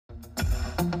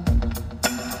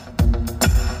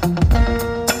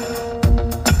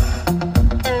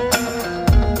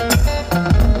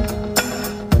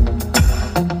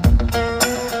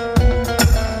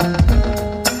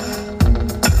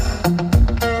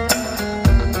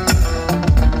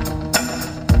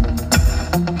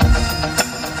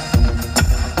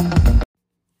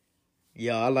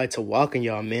I'd like to welcome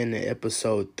y'all, man, to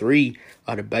episode 3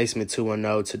 of the Basement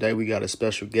 210. Today, we got a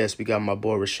special guest. We got my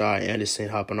boy Rashad Anderson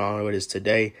hopping on with us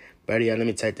today. But let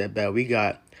me take that back. We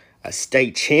got a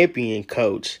state champion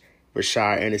coach,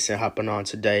 Rashad Anderson, hopping on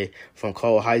today from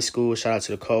Cole High School. Shout out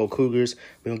to the Cole Cougars.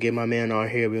 We're going to get my man on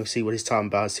here. We're going to see what he's talking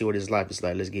about, see what his life is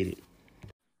like. Let's get it.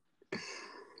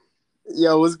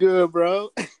 Yo, what's good, bro?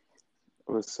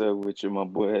 What's up with you, my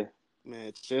boy?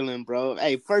 Man, chilling, bro.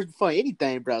 Hey, first before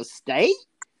anything, bro, state?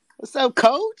 What's up,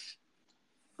 coach?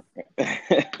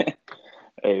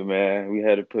 Hey, man, we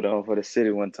had to put on for the city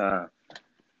one time.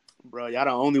 Bro, y'all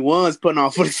the only ones putting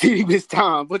on for the city this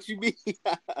time. What you mean?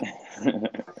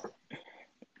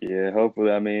 Yeah,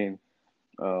 hopefully,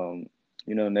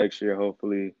 next year,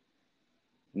 hopefully,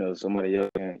 somebody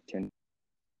else can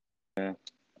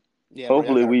Yeah,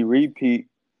 hopefully bro, we repeat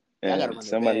gotta and run it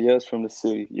somebody back. else from the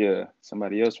city,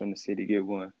 somebody else from the city get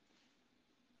one.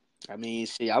 I mean,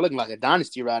 shit, y'all looking like a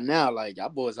dynasty right now. Like, y'all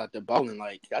boys out there balling.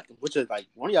 Like,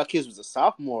 one of y'all kids was a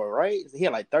sophomore, right? He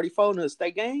had like 34 in the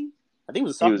state game. I think it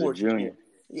was a He was a sophomore. junior.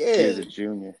 He was Yeah. a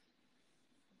junior.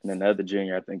 And another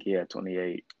junior, I think he had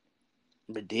 28.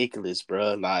 Ridiculous,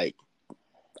 bro. Like,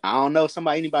 I don't know if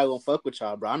anybody gonna fuck with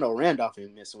y'all, bro. I know Randolph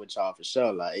ain't messing with y'all for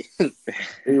sure. Like,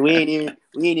 we ain't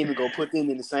even gonna put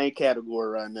them in the same category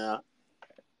right now.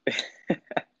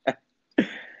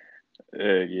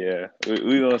 Yeah,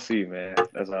 we gonna see, man.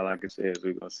 That's all I can say is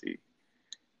we gonna see.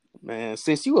 Man,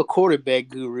 since you a quarterback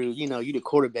guru, you the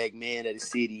quarterback man of the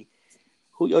city.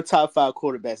 Who your top 5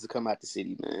 quarterbacks to come out the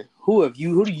city, man? Who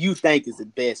do you think is the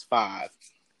best 5?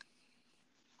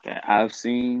 That I've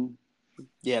seen.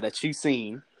 Yeah, that you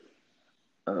seen.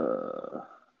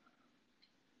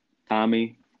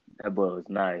 Tommy, that boy was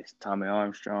nice. Tommy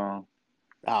Armstrong.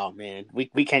 Oh man, we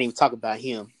can't even talk about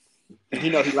him. He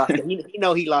know he lost. He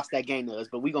know he lost that game to us,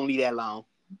 but we gonna leave that alone.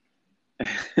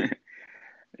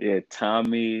 Yeah,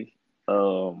 Tommy.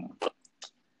 Who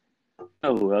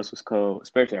else was cold?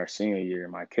 Especially our senior year,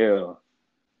 Michael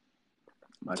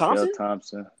Thompson.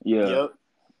 Thompson. Yeah, Yep.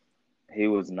 he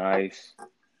was nice.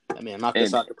 That man knocked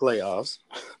us And out the playoffs.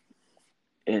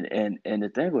 and the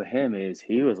thing with him is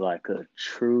he was like a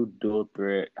true dual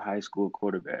threat high school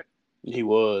quarterback. He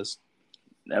was.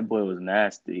 That boy was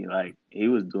nasty. Like he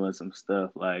was doing some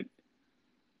stuff like,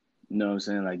 you know what I'm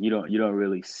saying? Like you don't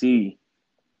really see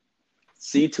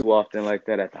too often like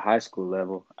that at the high school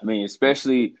level. I mean,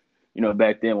 especially,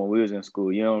 back then when we was in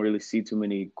school, you don't really see too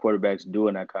many quarterbacks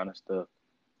doing that kind of stuff.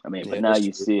 I mean, but Yeah, now that's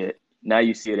you true. see it. Now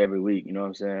you see it every week, you know what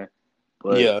I'm saying?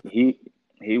 But Yeah.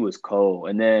 he was cold.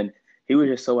 And then he was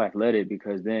just so athletic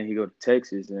because then he go to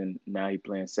Texas and now he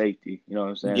playing safety. You know what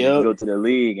I'm saying? He Yep. go to the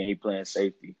league and he playing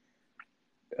safety.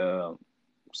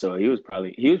 So he was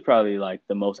probably like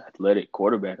the most athletic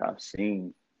quarterback I've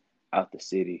seen out the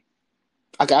city.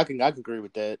 I can agree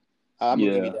with that. I'm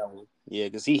gonna give you Yeah. that one. Yeah,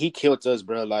 because he killed us,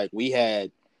 bro. Like we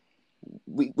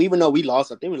even though we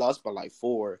lost, I think we lost by like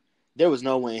 4. There was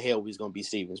no way in hell we was gonna beat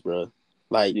Stevens, bro.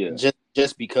 Like Yeah.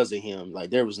 just because of him, like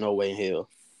there was no way in hell.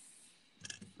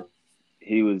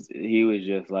 He was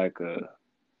just like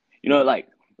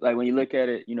like when you look at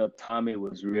it, Tommy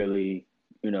was really,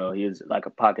 he was like a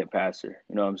pocket passer,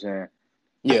 you know what I'm saying?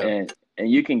 Yeah, And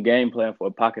you can game plan for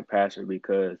a pocket passer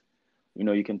because,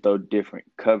 you can throw different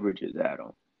coverages at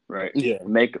him, right? yeah,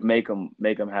 Make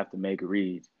him have to make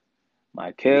reads.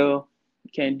 Michael,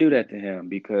 you can't do that to him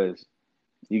because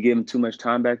you give him too much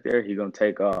time back there, he gonna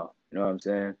take off. You know what I'm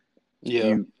saying?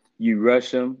 yeah, You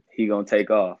rush him, he gonna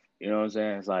take off. You know what I'm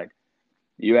saying? It's like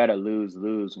you're at a lose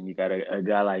when you got a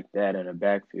guy like that in the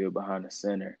backfield behind the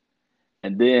center.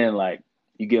 And then like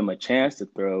you give him a chance to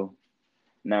throw.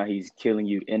 Now he's killing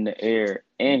you in the air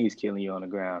and he's killing you on the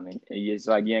ground. And it's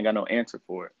like you ain't got no answer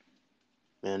for it.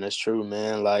 man, that's true,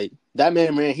 man. Like that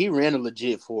man, he ran a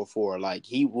legit 4.4. Like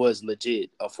he was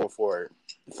legit a 4.4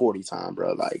 40 time,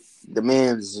 bro. Like the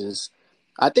man's just.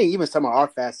 I think even some of our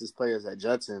fastest players at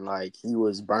Judson, like he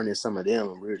was burning some of them,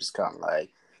 and we were just kind of like,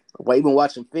 well, even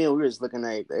watching film, we were just looking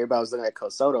at everybody was looking at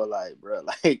Cosoto, like, bro,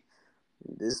 like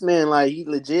this man, like he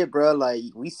legit, bro. Like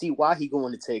we see why he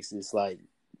going to Texas. Like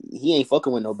he ain't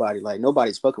fucking with nobody. Like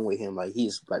nobody's fucking with him. Like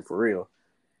he's like for real.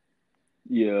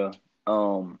 Yeah.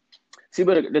 See,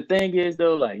 but the thing is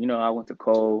though, like, I went to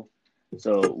Cole,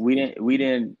 so we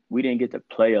didn't get to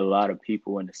play a lot of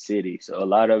people in the city. So a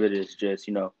lot of it is just,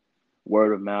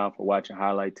 word of mouth or watching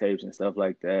highlight tapes and stuff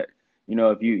like that.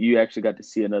 If you actually got to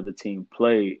see another team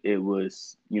play, it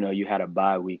was, you had a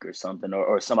bye week or something,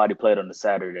 or somebody played on the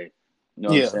Saturday. You know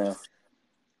what I'm Yeah, saying?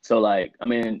 So, like, I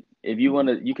mean, if you want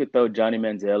to, you could throw Johnny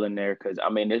Manziel in there because, I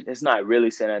mean, it's not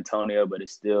really San Antonio, but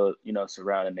it's still,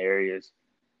 surrounding areas.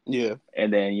 Yeah.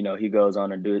 And then, he goes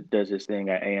on and does his thing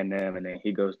at A&M, and then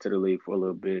he goes to the league for a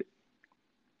little bit.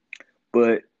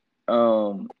 But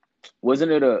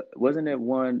wasn't it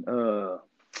one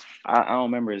I don't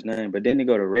remember his name, but didn't he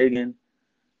go to Reagan?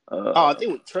 I think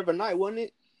it was Trevor Knight, wasn't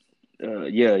it?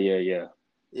 Yeah.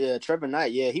 Yeah, Trevor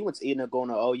Knight. Yeah, he ended up going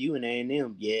to OU and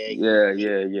A&M. Yeah.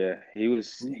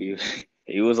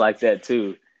 He was like that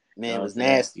too. You know Man, it what was I'm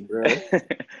nasty, bro. saying?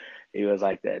 He was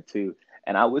like that too.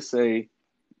 And I would say,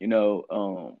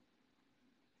 the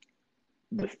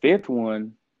fifth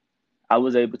one, I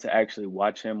was able to actually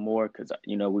watch him more because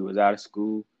we was out of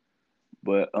school.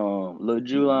 But little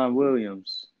Julian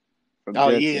Williams from Oh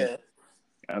Judson, yeah,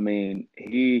 I mean,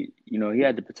 he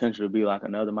had the potential to be like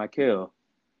another Michael.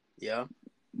 yeah,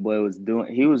 But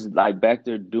he was like back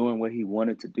there doing what he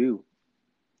wanted to do.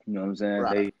 You know what I'm saying?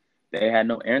 right. They had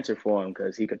no answer for him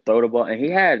because he could throw the ball, and he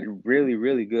had really,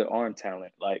 really good arm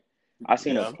talent. Like I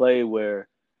seen a Yeah, play where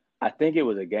I think it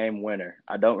was a game winner.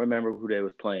 I don't remember who they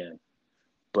was playing,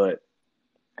 but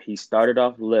he started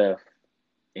off left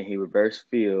and he reversed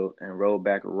field and rolled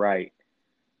back right.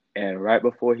 And right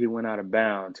before he went out of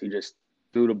bounds, he just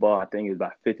threw the ball. I think it was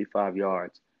about 55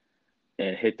 yards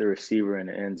and hit the receiver in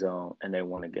the end zone, and they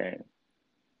won the game.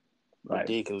 Like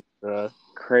ridiculous, bro.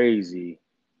 crazy.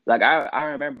 Like I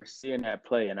remember seeing that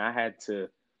play, and I had to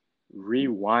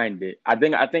rewind it. I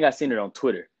think I seen it on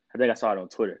Twitter. I think I saw it on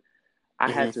Twitter.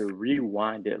 I had Hmm. to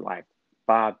rewind it like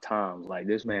 5 times. Like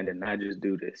this man did not just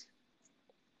do this.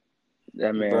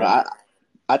 That Bro, man,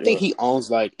 I think yeah, he owns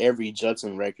like every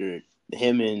Judson record.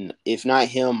 Him and if not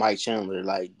him, Mike Chandler.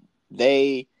 Like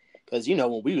they, because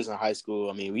when we was in high school,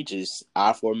 I mean, we just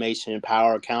I formation,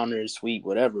 power counter, sweep,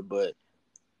 whatever. But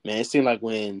man, it seemed like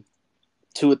when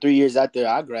 2 or 3 years after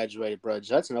I graduated, bro,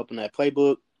 Judson opened that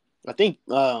playbook. I think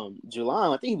July.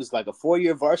 I think he was like a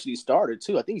 4-year varsity starter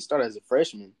too. I think he started as a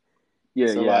freshman.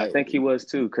 So yeah. I like, think he was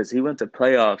too because he went to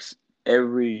playoffs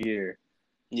every year.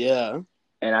 yeah,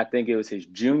 And I think it was his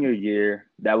junior year.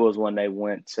 That was when they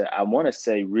went to, I want to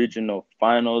say, regional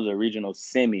finals or regional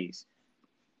semis.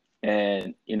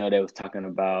 And, they was talking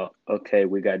about, okay,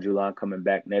 we got July coming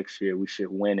back next year. We should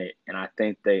win it. And I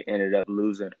think they ended up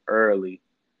losing early.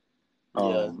 yeah.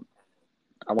 Um,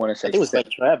 I want to I say think it was like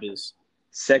Travis.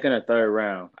 second or third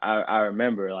round. I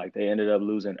remember like they ended up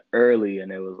losing early,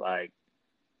 and it was like,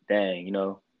 dang,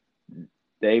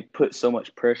 they put so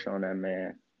much pressure on that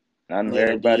man. I know Yeah,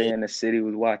 they everybody did. in the city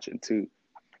was watching too.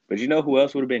 But you know who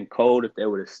else would have been cold if they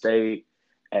would have stayed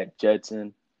at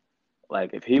Judson?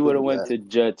 Like if he Who would have you went got? to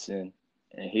Judson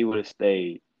and he would have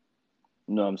stayed,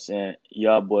 you know what I'm saying?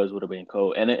 Y'all boys would have been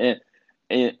cold. And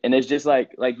it's just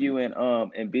like you and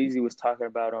BZ was talking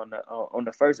about on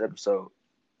the first episode.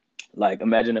 Like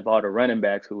imagine if all the running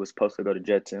backs who was supposed to go to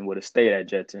Judson would have stayed at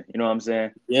Judson. You know what I'm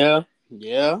saying? Yeah,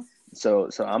 yeah. So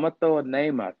I'm gonna throw a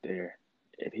name out there.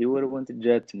 If he would have went to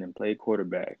Judson and played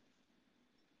quarterback,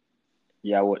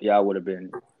 y'all would have been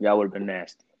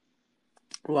nasty.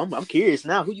 Well, I'm curious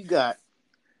now. Who you got,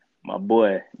 My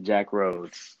boy, Jack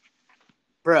Rhodes.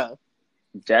 bro?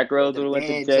 Jack Rhodes The would have went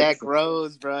to man Jack Judson.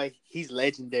 Rose, bro. He's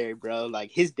legendary, bro.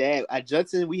 Like his dad at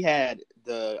Judson, we had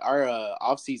our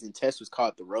off-season test was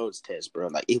called the Rhodes test, bro.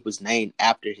 Like it was named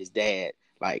after his dad.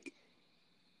 Like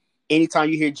anytime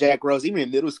you hear Jack Rose, even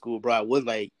in middle school, bro, I was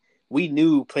like, we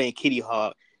knew playing Kitty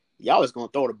Hawk, y'all was gonna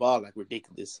throw the ball like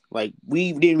ridiculous. Like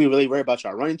we didn't even really worry about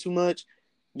y'all running too much.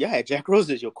 Y'all had Jack Rose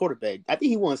as your quarterback. I think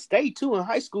he won state too in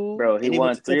high school, Bro, he and then went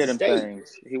won to three of Texas them State.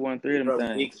 things. He won three Yeah, of them bro,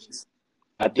 things. ridiculous,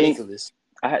 I think ridiculous.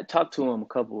 I had talked to him a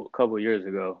couple years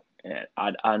ago, and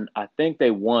I think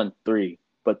they won three,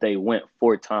 but they went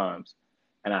 4 times,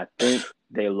 and I think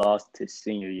they lost his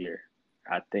senior year.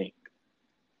 I think.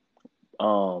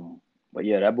 But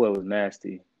yeah, that boy was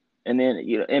nasty. And then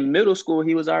in middle school,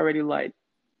 he was already like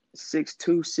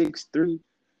 6'2", 6'3".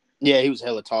 Yeah, he was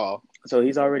hella tall. So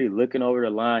he's already looking over the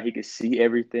line. He can see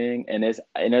everything, and that's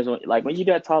when you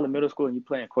got tall in middle school and you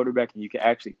playing quarterback and you can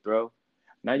actually throw.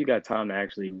 Now you got time to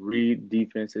actually read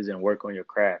defenses and work on your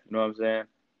craft. You know what I'm saying?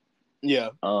 Yeah,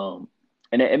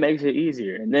 And it makes it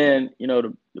easier. And then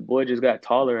the boy just got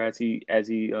taller as he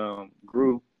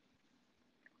grew.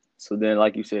 So then,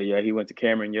 like you said, yeah, he went to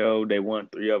Cameron. They won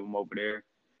 3 of them over there,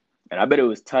 and I bet it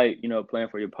was tight. Playing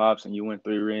for your pops and you win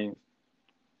 3 rings.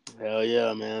 hell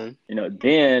yeah, man.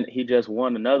 Then he just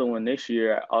won another one this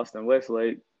year at Austin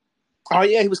Westlake. Oh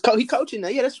yeah, he coaching now.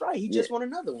 Yeah, that's right. He Yeah, just won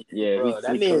another one, yeah, he bro.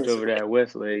 he coached over there at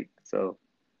Westlake. So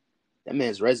That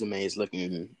man's resume is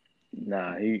looking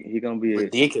nah, he gonna be.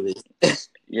 ridiculous.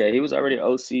 Yeah, he was already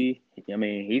OC. I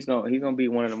mean, he's gonna be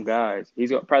one of them guys.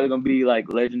 Probably gonna be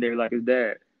like legendary like his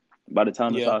dad by the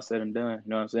time it's Yeah, all said and done. You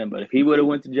know what I'm saying? But if he would have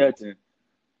went to Judson,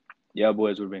 y'all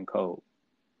boys would have been cold.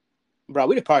 Bro,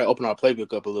 we'd probably open our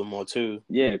playbook up a little more too.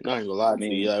 Yeah, Not even gonna lie to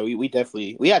you. Like, we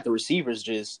definitely had the receivers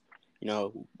just,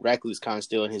 Rackley's kind of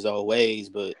still in his old ways,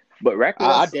 but Rackley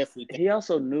I definitely think, he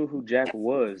also knew who Jack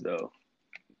was though.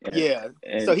 yeah.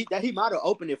 So And he might have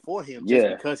opened it for him just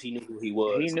yeah, because he knew who he he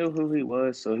was. knew who he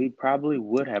was, so he probably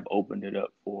would have opened it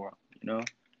up for him.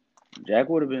 Jack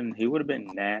would have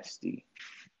been nasty,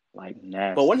 like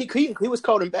But when nasty. he was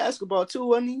cold in basketball too,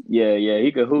 wasn't he? Yeah,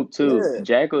 he could hoop too. Yeah.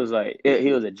 Jack was like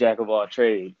he was a jack of all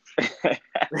trades.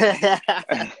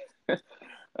 That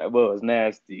boy was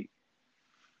nasty.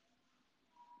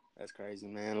 That's crazy,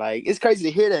 man. Like, it's crazy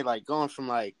to hear that, like, going from,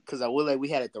 like, because we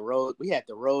had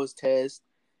the Rose test.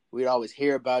 We'd always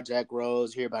hear about Jack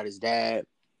Rose, hear about his dad.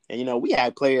 And, we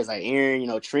had players like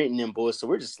Aaron, Trenton and boys. So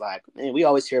we're just like, man, we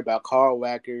always hear about Carl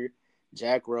Wacker,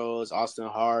 Jack Rose, Austin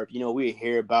Harp. We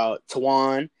hear about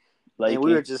Tawan. And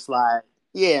we were just like,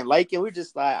 yeah, and Lakin, we're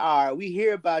just like, all right, we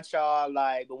hear about y'all,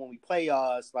 like, but when we play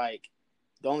y'all, it's like,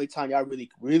 the only time y'all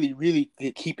really, really, really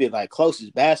keep it, like, close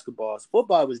is basketball. So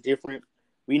football was different.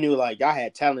 We knew, like, y'all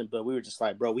had talent, but we were just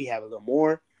like, bro, we have a little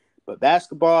more. But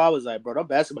basketball, I was like, bro, them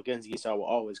basketball games against y'all were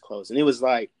always close. And it was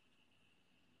like,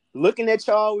 looking at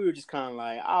y'all, we were just kind of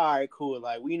like, all right, cool.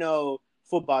 Like, we know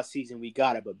football season, we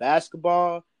got it. But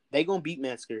basketball, they going to beat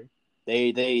Metzger.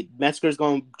 Metzger's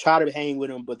going to try to hang with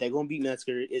them, but they're going to beat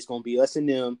Metzger. It's going to be us and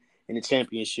them in the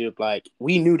championship. Like,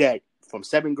 we knew that from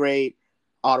 7th grade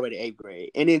all the way to 8th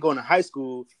grade. And then going to high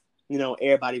school,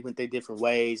 everybody went their different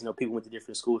ways. People went to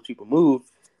different schools. People moved.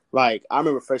 Like, I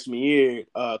remember freshman year,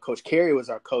 Coach Carey was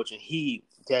our coach, and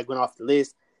Jack went off the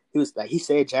list. He was like, he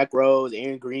said Jack Rose,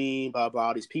 Aaron Green, blah, blah,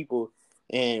 all these people.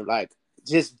 And, like,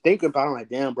 just thinking about it, I'm like,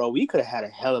 damn, bro, we could have had a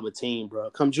hell of a team, bro.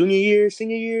 Come junior year,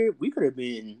 senior year, we could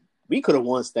have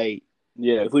won state.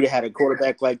 Yeah. If we'd have had a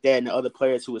quarterback like that and the other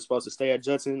players who were supposed to stay at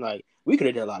Judson, like, we could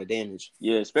have done a lot of damage.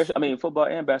 Yeah, especially, football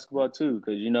and basketball too,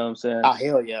 because you know what I'm saying? Oh,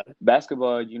 hell yeah.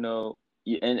 Basketball,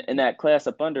 in that class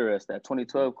up under us, that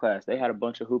 2012 class, they had a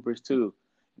bunch of hoopers too. You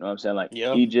know what I'm saying? Like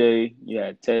EJ, you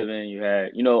had Tevin, you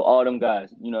had, all them guys,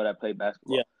 that played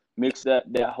basketball. Yeah. Mix that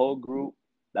whole group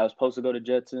that was supposed to go to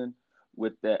Judson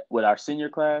with our senior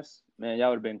class, man, y'all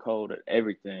would have been cold at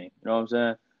everything. You know what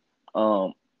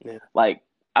I'm saying? Like,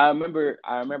 I remember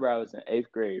I was in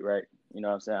 8th grade, right? You know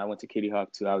what I'm saying? I went to Kitty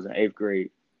Hawk too. I was in 8th grade.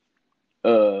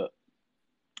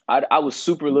 I was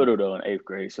super little though in 8th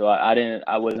grade, so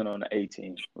I wasn't on the A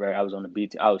team, right? I was on the B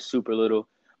team. I was super little,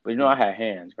 but I had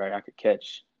hands, right? I could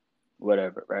catch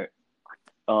whatever, right?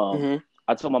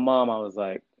 I told my mom, I was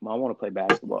like, Mom, I want to play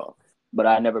basketball, but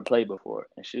I never played before,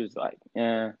 and she was like,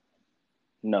 no.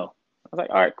 I was like,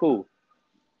 all right, cool.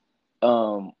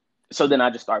 So then I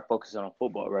just started focusing on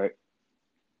football, right?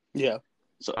 Yeah.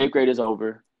 So 8th grade is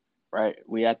over, right?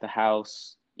 We at the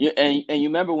house. Yeah, and you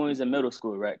remember when we was in middle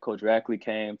school, right? Coach Rackley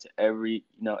came to every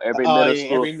middle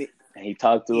school, and he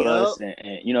talked to us, and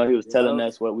he was telling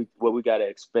us what we got to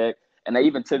expect, and they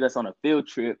even took us on a field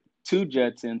trip to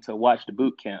Judson to watch the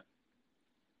boot camp.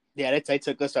 Yeah, they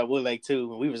took us to Wood Lake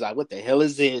too, and we was like, "What the hell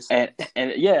is this?" And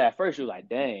yeah, at first you was like,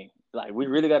 "Dang, like we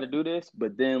really got to do this,"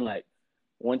 but then like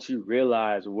once you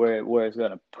realize where it's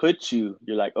gonna put you,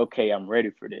 you're like, "Okay, I'm ready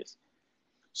for this."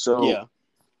 So yeah.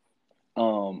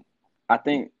 I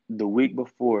think the week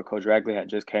before, Coach Rackley had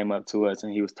just came up to us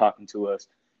and he was talking to us.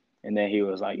 And then he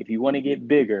was like, if you want to get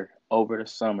bigger over the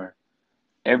summer,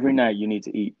 every night you need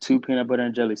to eat 2 peanut butter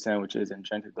and jelly sandwiches and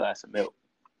drink a glass of milk.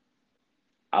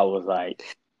 I was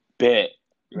like, bet.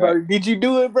 Right? Bro, did you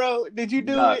do it, bro? Did you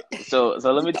do it? So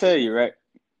let me tell you, right?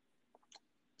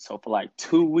 So for like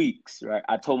 2 weeks, right,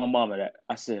 I told my mama that.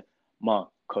 I said, Mom,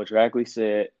 Coach Rackley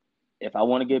said, if I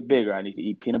want to get bigger, I need to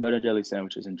eat peanut butter and jelly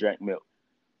sandwiches and drink milk.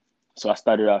 So I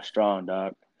started off strong,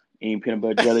 dog. Eating peanut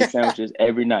butter jelly sandwiches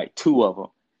every night, 2 of them,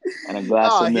 and a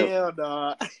glass of milk. Oh, hell,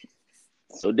 dog.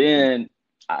 So then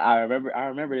I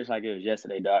remember this like it was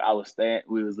yesterday, dog.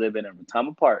 We was living in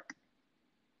Retama Park.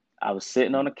 I was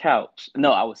sitting on the couch.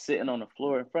 No, I was sitting on the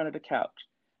floor in front of the couch,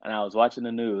 and I was watching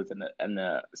the news,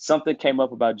 and something came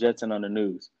up about Judson on the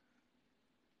news.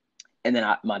 And then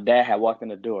my dad had walked in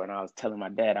the door, and I was telling my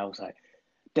dad, I was like,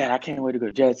 Dad, I can't wait to go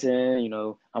to Judson.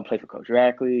 I'm playing for Coach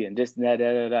Rackley and this and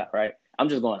that, right? I'm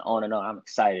just going on and on. I'm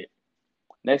excited.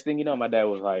 Next thing you know, my dad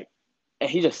was like, and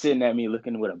he just sitting at me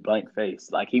looking with a blank face.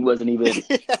 Like he wasn't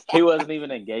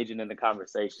even engaging in the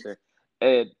conversation.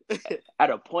 And at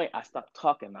a point, I stopped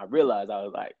talking. I realized I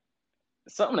was like,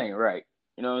 something ain't right.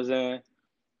 You know what I'm saying?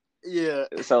 Yeah.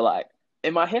 So like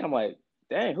in my head, I'm like,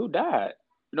 dang, who died?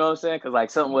 You know what I'm saying? Because like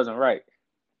something wasn't right.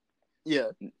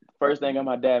 Yeah. First thing in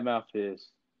my dad's mouth is,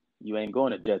 you ain't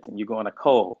going to Judson. You're going to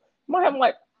Cole. I'm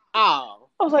like, oh,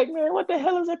 I was like, man, what the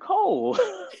hell is a coal?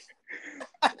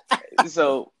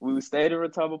 So we stayed in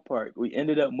Retama Park. We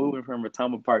ended up moving from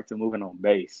Retama Park to moving on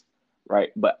base, right?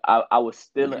 But I was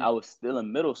still Mhm. I was still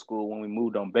in middle school when we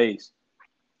moved on base.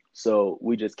 So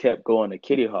we just kept going to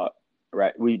Kitty Hawk,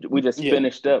 right? We just Yeah.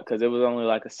 finished up because it was only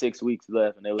like a 6 weeks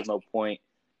left, and there was no point,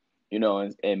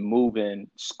 in moving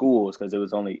schools because there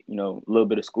was only a little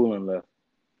bit of schooling left.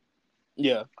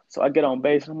 Yeah. So I get on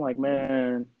base, and I'm like,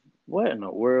 man, what in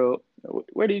the world?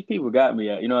 Where these people got me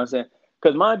at? You know what I'm saying?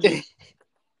 Because mind you,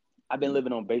 I've been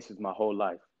living on bases my whole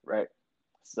life, right?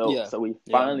 So Yeah. so we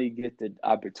Yeah. finally get the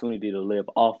opportunity to live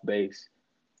off base,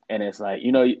 and it's like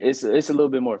it's a little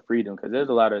bit more freedom because there's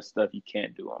a lot of stuff you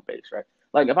can't do on base, right?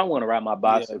 Like if I want to ride my Yeah.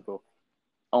 bicycle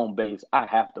on base, I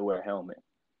have to wear a helmet.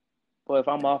 But if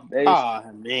I'm off base, Ah,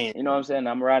 man. you know what I'm saying?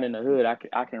 I'm riding the hood.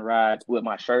 I can ride with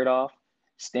my shirt off,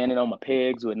 standing on my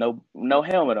pegs with no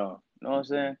helmet on. You know what I'm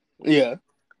saying? Yeah.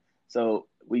 So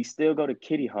we still go to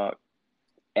Kitty Hawk,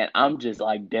 and I'm just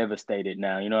like devastated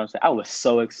now. You know what I'm saying? I was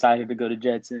so excited to go to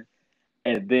Jetson,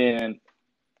 and then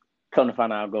come to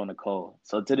find out I'm going to Cole.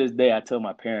 So to this day, I tell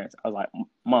my parents, I was like,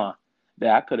 "Ma,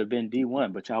 that I could have been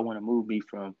D1, but y'all want to move me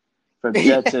from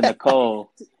Jetson to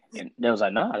Cole." And they was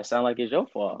like, "Nah, it sounds like it's your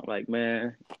fault." I'm like,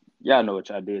 man, y'all know what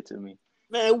y'all did to me.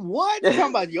 Man, what? You talking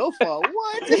about your fault?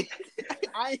 What?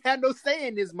 I ain't had no say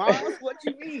in this, Miles. What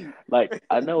you mean? Like,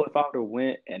 I know if I would have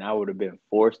went and I would have been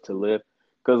forced to live,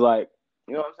 because like,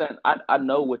 you know what I'm saying? I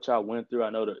know what y'all went through. I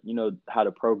know how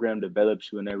the program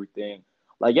develops you and everything.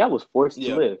 Like, y'all was forced to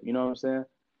Yeah. live. You know what I'm saying?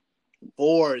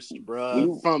 Forced, We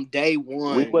bruh. From day we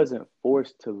one. wasn't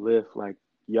forced to live like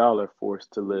y'all are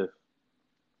forced to live.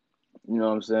 You know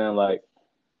what I'm saying? Like,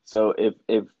 so if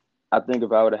I think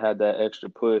if I would have had that extra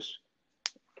push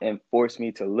and forced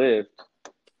me to live,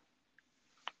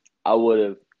 I would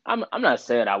have. I'm not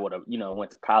saying I would have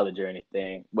went to college or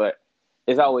anything, but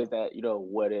it's always that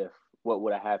what if, what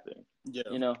would have happened? Yeah.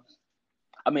 You know,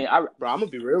 I mean, I Bro, I'm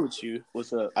gonna be real with you.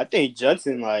 what's up? I think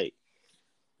Judson, like,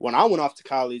 when I went off to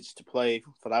college to play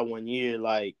for that 1 year,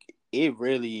 like,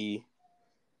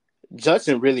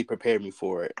 Judson really prepared me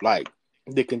for it. Like,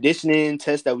 the conditioning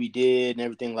test that we did and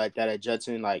everything like that at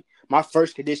Judson, like, my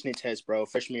first conditioning test, bro,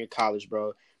 freshman year of college,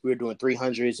 bro, we were doing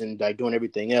 300s and, like, doing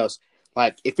everything else.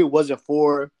 Like, if it wasn't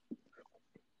for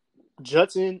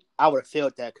Judson, I would have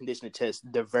failed that conditioning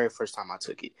test the very first time I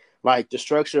took it. Like, the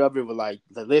structure of it was like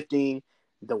the lifting,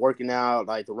 the working out,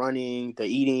 like the running, the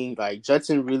eating. Like,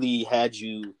 Judson really had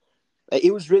you. Like,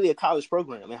 it was really a college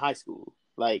program in high school.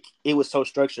 Like, it was so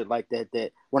structured like that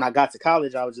that when I got to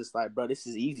college, I was just like, bro, this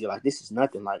is easy. Like, this is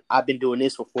nothing. Like, I've been doing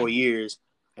this for 4 years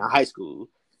in high school.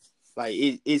 Like,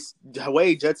 it's the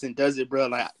way Judson does it, bro.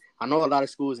 Like, I know a lot of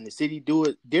schools in the city do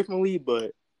it differently,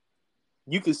 but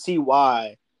you can see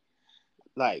why,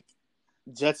 like,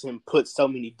 Judson put so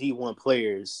many D1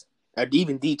 players or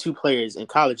even D2 players in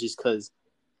colleges because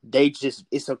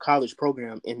it's a college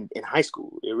program in high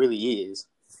school. It really is.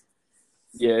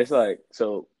 Yeah, it's like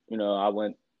so. I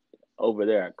went over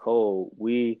there at Cole.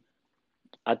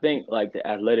 I think like the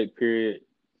athletic period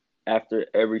after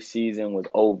every season was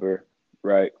over,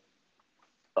 right?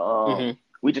 Mm-hmm.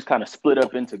 We just kind of split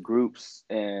up into groups,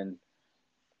 and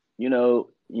you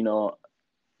know,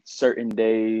 certain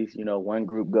days, one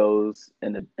group goes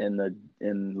in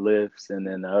lifts, and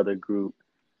then the other group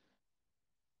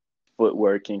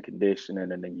footwork and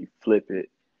conditioning, and then you flip it,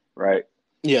 right?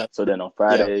 Yeah. So then on Yeah.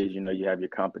 Fridays, you have your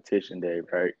competition day,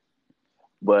 right?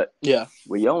 But Yeah.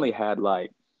 we only had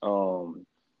like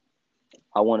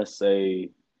I want to say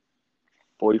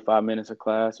 45 minutes of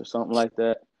class or something like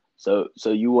that. So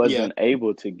you Yeah. wasn't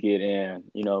able to get in,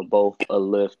 both a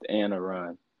lift and a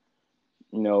run.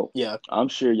 Yeah. I'm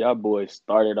sure y'all boys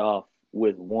started off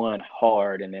with one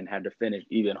hard and then had to finish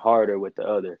even harder with the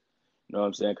other. You know what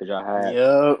I'm saying? Because y'all had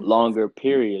Yeah. longer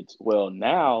periods. Well,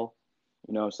 now,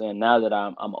 you know what I'm saying? Now that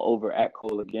I'm over at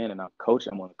Cole again and I'm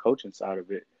on the coaching side of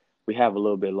it. We have a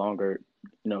little bit longer,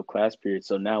 class periods.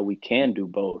 So now we can do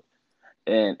both.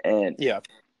 And Yeah.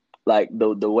 like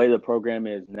the way the program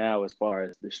is now, as far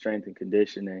as the strength and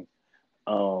conditioning,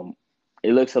 um,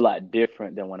 it looks a lot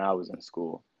different than when I was in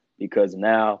school because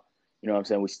now, what I'm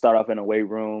saying, we start off in a weight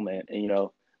room and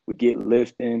we get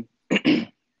lifting,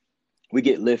 we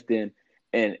get lifting,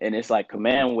 and it's like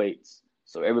command weights.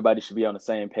 So everybody should be on the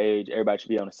same page. Everybody should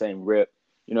be on the same rip.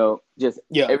 Just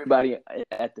Yeah. everybody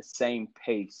at the same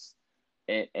pace,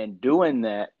 and doing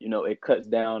that, it cuts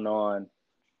down on,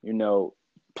 you know,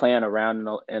 playing around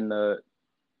in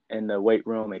the weight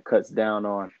room. It cuts down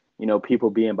on, people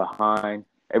being behind.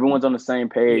 Everyone's on the same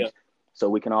Yeah. page, so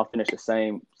we can all finish the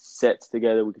same sets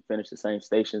together. We can finish the same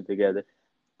stations together.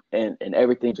 and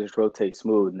everything just rotates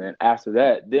smooth. And then after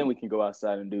that, then we can go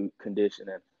outside and do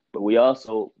conditioning. But we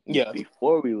also, Yeah.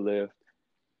 before we lift,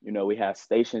 we have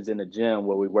stations in the gym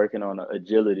where we're working on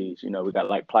agilities. We got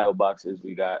like plyo boxes,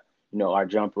 we got our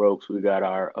jump ropes, we got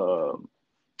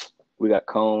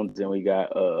cones, and we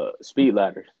got speed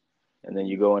ladders. And then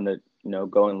you go in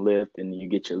go and lift, and you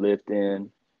get your lift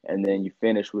in, and then you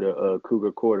finish with a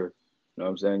Cougar quarter. You know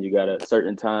what I'm saying? You got a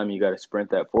certain time, you got to sprint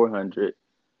that 400.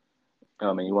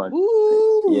 And you want,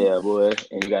 yeah, boy,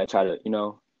 and you got to try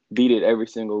to, beat it every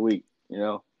single week.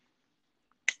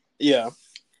 Yeah.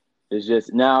 It's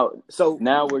just now. So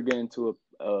now we're getting to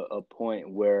a point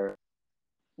where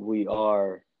we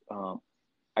are,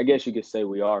 I guess you could say,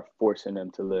 we are forcing them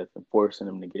to lift and forcing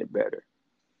them to get better.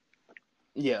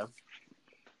 Yeah.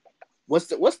 What's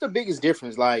the biggest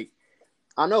difference? Like,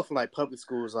 I know for like public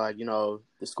schools, like, the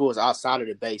schools outside of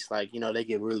the base, like, they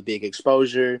get really big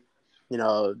exposure.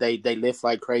 They lift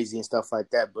like crazy and stuff like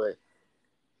that. But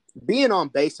being on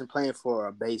base and playing for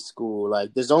a base school,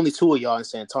 like, there's only 2 of y'all in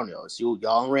San Antonio. It's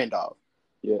y'all and Randolph.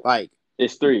 Yeah. Like,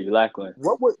 it's 3, Lackland.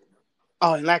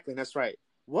 In Lackland, that's right.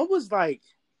 What was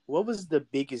the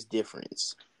biggest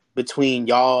difference between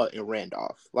y'all and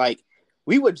Randolph? Like,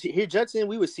 we would hear Judson,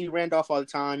 we would see Randolph all the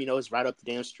time. It's right up the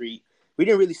damn street. We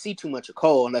didn't really see too much of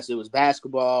Cole unless it was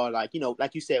basketball. Like,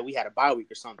 like you said, we had a bye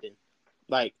week or something.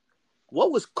 Like,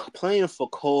 what was playing for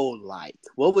Cole like?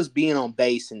 What was being on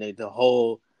base and the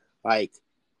whole, like,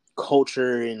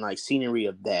 culture and, like, scenery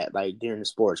of that, like, during the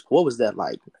sports? What was that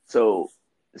like? So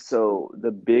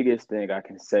the biggest thing I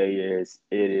can say is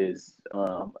it is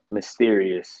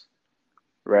mysterious,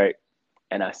 right?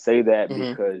 And I say that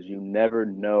because you never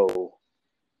know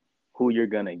who you're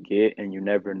going to get, and you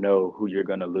never know who you're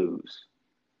going to lose.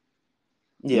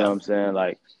 Yeah. You know what I'm saying?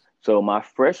 Like, so my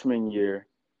freshman year,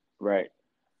 right?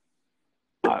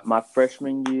 My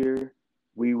freshman year,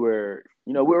 we were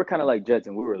kind of like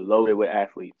Judson. We were loaded with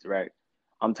athletes, right?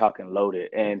 I'm talking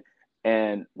loaded.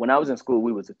 And when I was in school,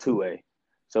 we was a 2A.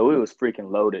 So we was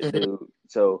freaking loaded, dude.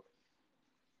 So,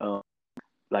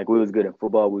 like, we was good in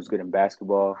football, we was good in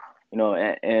basketball,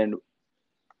 and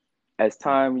as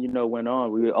time, went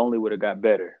on, we only would have got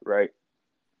better, right?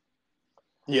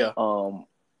 Yeah.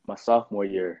 My sophomore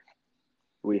year,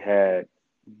 we had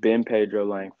Ben Pedro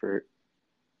Langford.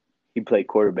 He played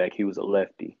quarterback. He was a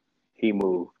lefty. He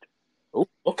moved. Oh,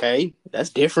 okay. That's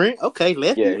different. Okay,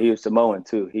 lefty. Yeah, he was Samoan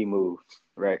too. He moved,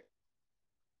 right?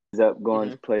 He's up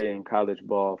going to play in college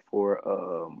ball for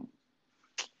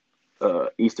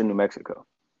Eastern New Mexico.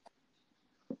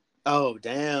 Oh,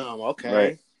 damn.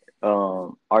 Okay.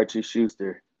 Right. Archie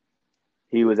Schuster,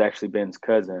 he was actually Ben's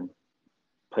cousin,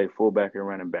 played fullback and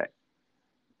running back.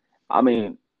 I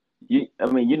mean, you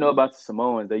know about the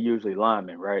Samoans, they're usually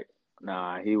linemen, right?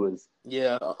 Nah, he was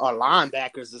or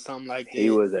linebackers or something like that. He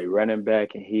was a running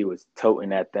back, and he was toting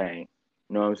that thing.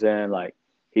 You know what I'm saying? Like,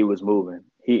 he was moving.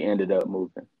 He ended up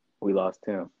moving. We lost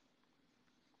him.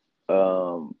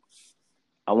 I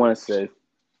want to say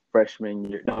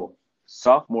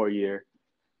sophomore year,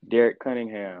 Derek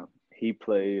Cunningham, he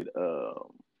played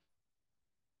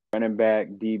running back,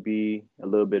 DB, a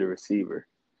little bit of receiver,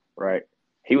 right?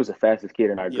 He was the fastest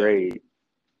kid in our grade.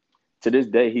 To this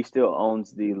day, he still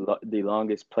owns the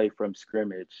longest play from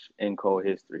scrimmage in Cole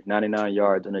history, 99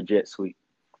 yards on a jet sweep,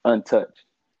 untouched.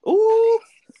 Ooh. You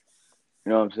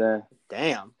know what I'm saying?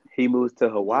 Damn. He moves to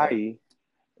Hawaii,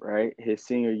 right? His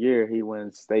senior year, he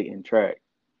wins state in track.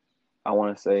 I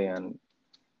want to say in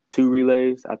 2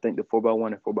 relays, I think the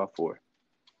 4x1 and 4x4.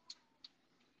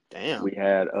 Damn. We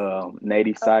had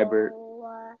Nady Seibert.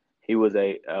 He was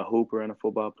a hooper and a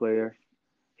football player.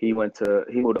 He moved to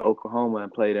Oklahoma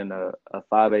and played in a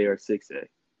 5A or 6A.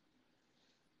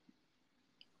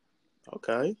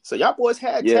 Okay. So y'all boys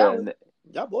had talent.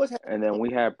 Y'all boys had. And then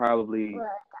we had probably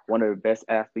one of the best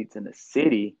athletes in the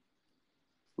city,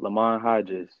 Lamont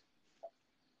Hodges.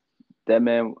 That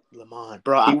man, Lamont,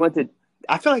 bro.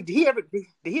 I feel like did he ever go to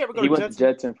Judson? He went to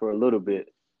Judson for a little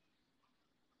bit.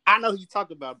 I know who you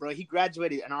talking about, bro. He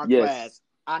graduated in our class.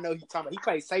 I know who you talking about. He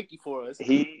played safety for us.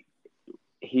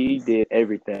 He did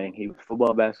everything. He was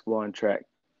football, basketball, and track.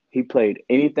 He played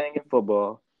anything in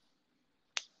football.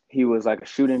 He was like a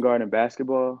shooting guard in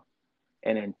basketball.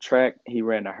 And in track, he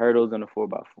ran the hurdles and the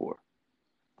 4x4.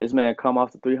 This man come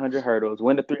off the 300 hurdles,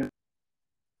 win the 300,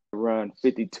 run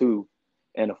 52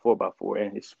 and a 4x4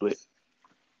 in his split.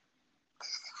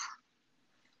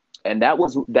 And that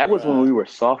was when we were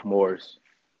sophomores.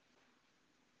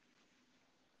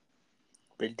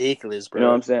 Ridiculous, bro. You know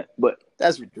what I'm saying? But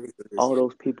that's ridiculous. All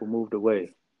those people moved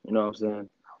away. You know what I'm saying?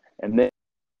 And then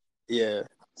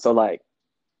so, like,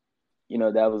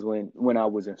 that was when I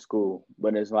was in school.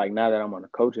 But it's like now that I'm on the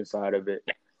coaching side of it,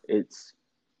 it's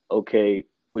okay.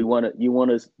 You want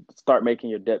to start making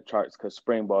your depth charts because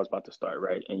spring ball is about to start,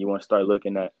 right? And you want to start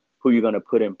looking at who you're going to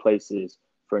put in places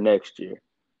for next year.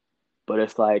 But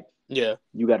it's like you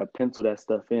got to pencil that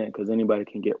stuff in because anybody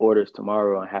can get orders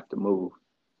tomorrow and have to move.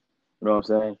 You know what I'm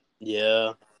saying?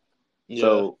 Yeah.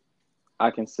 So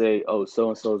I can say, oh, so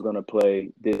and so is going to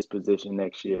play this position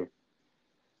next year.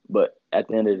 But at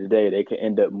the end of the day, they could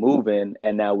end up moving,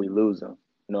 and now we lose them.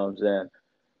 You know what I'm saying?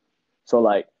 So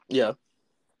like,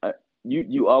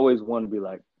 you always want to be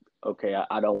like, okay,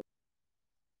 I don't.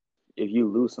 If you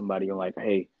lose somebody, you're like,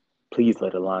 hey, please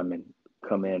let a lineman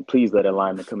come in. Please let a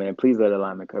lineman come in. Please let a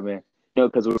lineman come in.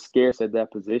 Because we're scarce at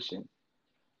that position.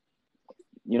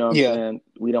 You know what I'm saying?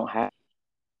 We don't have,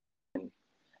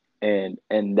 and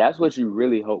that's what you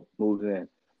really hope moves in.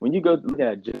 When you go look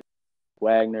at just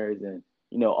Wagner's and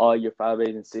all your 5As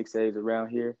and 6As around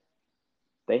here,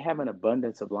 they have an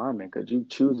abundance of linemen because you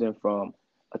choosing from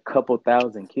a couple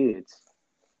thousand kids,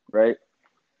 right?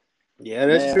 Yeah,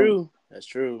 that's true. That's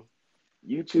true.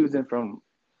 You choosing from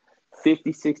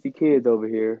 50, 60 kids over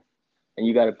here, and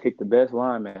you got to pick the best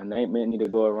lineman. There ain't many to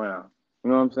go around.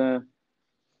 You know what I'm saying?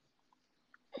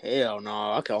 Hell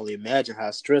no, I can only imagine how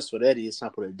stressful that is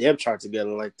trying to put a depth chart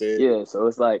together like that. Yeah, so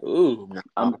it's like, ooh, no.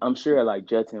 I'm sure like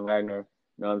Judson Wagner,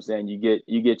 you know what I'm saying? You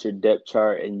get your depth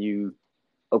chart and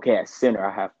at center,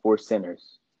 I have 4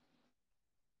 centers.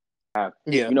 I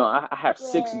have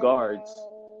 6 guards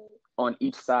on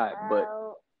each side, but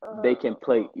they can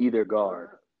play either guard.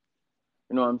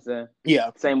 You know what I'm saying? Yeah.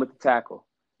 Same with the tackle.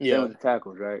 Yeah. Same with the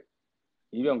tackles, right?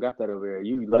 You don't got that over here.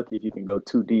 You lucky if you can go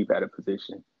too deep at a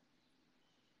position.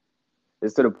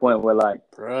 It's to the point where like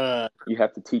you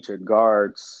have to teach your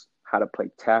guards how to play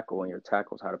tackle and your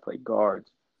tackles how to play guards.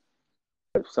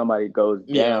 If somebody goes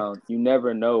down, you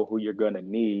never know who you're going to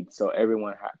need. So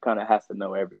everyone kind of has to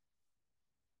know everything.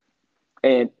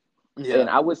 And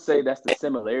I would say that's the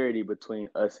similarity between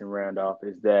us and Randolph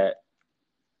is that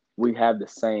we have the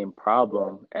same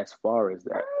problem as far as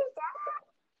that.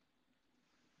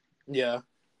 Yeah.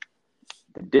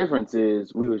 The difference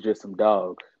is we was just some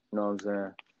dogs. You know what I'm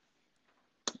saying?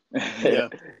 Yeah.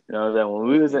 You know what I'm saying? When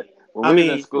we was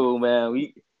in school, man,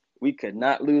 we could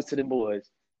not lose to the boys.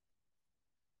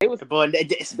 They was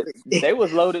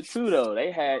loaded too, though.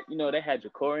 They had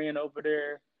Jacorian over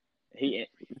there. He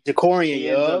ends up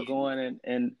going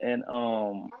and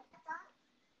man,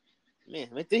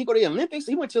 did he go to the Olympics?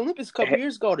 He went to the Olympics a couple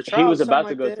years ago. The trials. He was about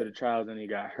to go to the trials and he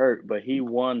got hurt, but he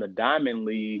won the Diamond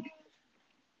League,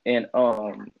 and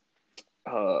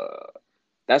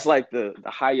that's like the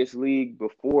highest league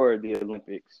before the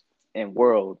Olympics and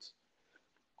Worlds.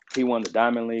 He won the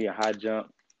Diamond League, a high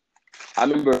jump. I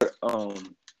remember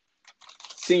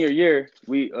senior year,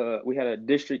 we had a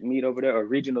district meet over there or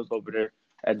regionals over there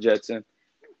at Judson.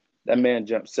 That man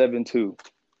jumped 7'2"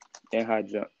 in high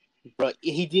jump. Bro,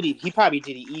 he did it. He probably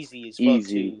did it easy as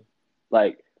fuck too.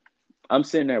 Like I'm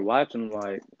sitting there watching,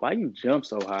 like, why you jump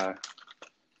so high?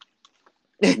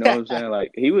 You know what I'm saying?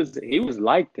 Like he was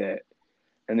like that,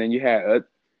 and then you had.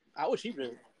 I wish he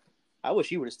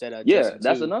would have stayed at Judson. Yeah,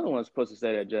 that's too. Another one supposed to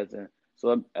stay at Judson.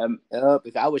 So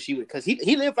if I wish he would, because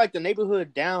he lived like the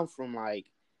neighborhood down from like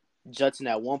Judson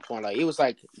at one point. Like it was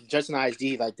like Judson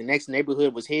ISD. Like the next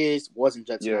neighborhood was his, wasn't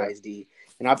Judson ISD,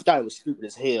 and I thought it was stupid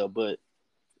as hell. But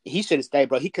he should have stayed,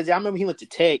 bro. Because I remember he went to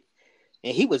Tech,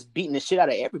 and he was beating the shit out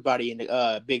of everybody in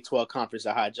the Big 12 conference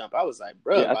at high jump. I was like,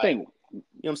 bro, I think you know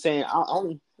what I'm saying. I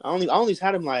only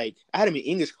had him like I had him in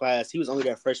English class. He was only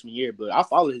there freshman year, but I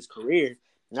followed his career.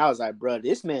 And I was like, bro,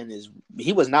 this man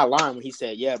he was not lying when he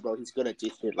said, yeah, bro, he's good at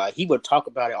this shit. Like, he would talk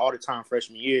about it all the time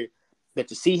freshman year. But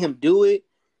to see him do it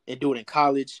and do it in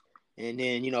college and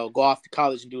then, go off to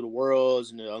college and do the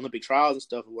Worlds and the Olympic trials and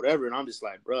stuff or whatever. And I'm just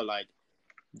like, bro, like,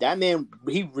 that man,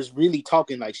 he was really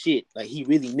talking like shit. Like, he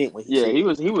really meant what he said.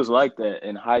 Yeah, he was like that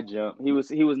in high jump. He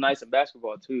was nice in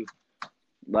basketball, too.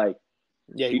 Like,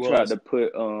 he tried to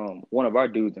put one of our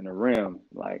dudes in the rim.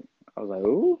 Like, I was like,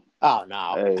 ooh. Oh,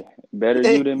 no. Hey, better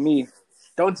you than me.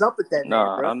 Don't jump at that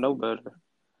man, bro. I know better.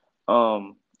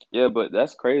 Yeah, but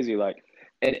that's crazy. Like,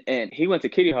 and he went to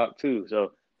Kitty Hawk too.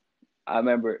 So I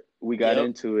remember we got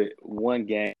into it one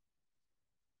game.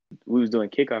 We was doing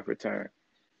kickoff return,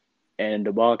 and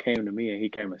the ball came to me, and he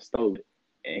came and stole it.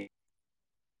 And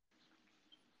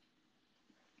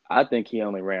I think he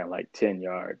only ran like 10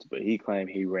 yards, but he claimed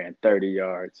he ran 30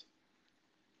 yards.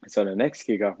 So the next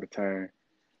kickoff return,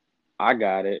 I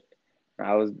got it.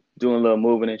 I was doing a little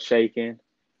moving and shaking.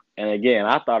 And again,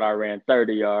 I thought I ran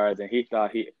 30 yards, and he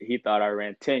thought I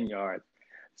ran 10 yards.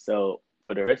 So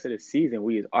for the rest of the season,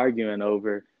 we was arguing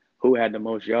over who had the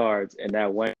most yards in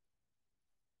that one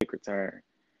kick return.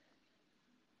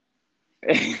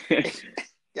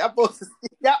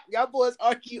 y'all boys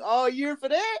argue all year for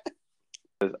that?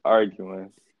 Just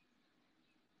arguing.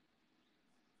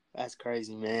 That's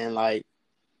crazy, man. Like,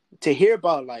 to hear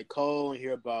about like Cole and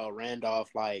hear about Randolph,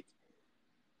 like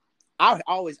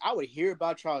I would hear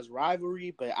about y'all's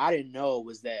rivalry, but I didn't know it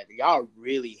was that y'all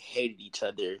really hated each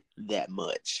other that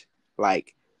much.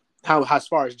 Like how as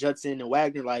far as Judson and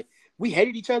Wagner, like we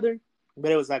hated each other,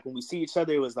 but it was like when we see each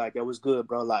other, it was like it was good,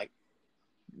 bro. Like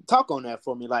talk on that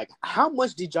for me. Like how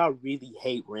much did y'all really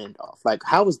hate Randolph? Like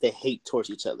how was the hate towards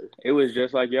each other? It was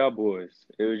just like y'all boys.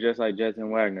 It was just like Judson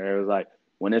and Wagner. It was like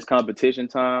when it's competition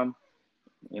time,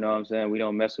 you know what I'm saying? We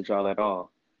don't mess with y'all at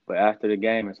all. But after the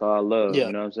game, it's all love. Yeah.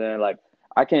 You know what I'm saying? Like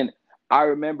I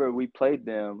remember we played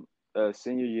them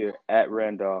senior year at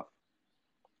Randolph,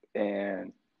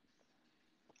 and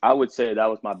I would say that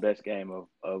was my best game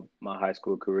of my high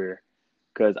school career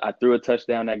because I threw a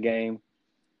touchdown that game.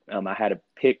 I had a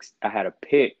pick,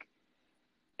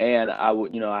 and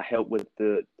I helped with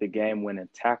the game winning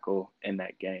tackle in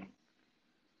that game.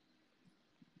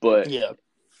 But yeah,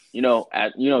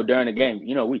 during the game,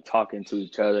 we talking to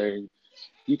each other.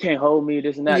 You can't hold me,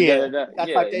 this and that. Yeah, da, da, da.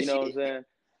 that's like that you know shit. what I'm saying?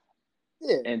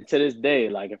 Yeah. And to this day,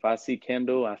 like if I see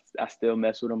Kendall, I still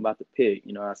mess with him about the pick.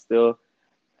 I still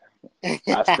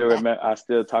remember. I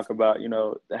still talk about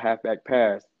the halfback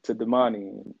pass to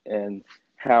Damani and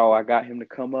how I got him to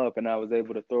come up and I was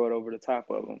able to throw it over the top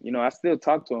of him. I still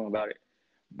talk to him about it,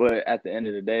 but at the end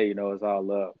of the day, it's all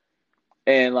love.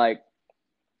 And like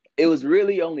it was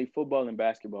really only football and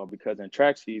basketball because in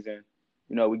track season,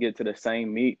 we get to the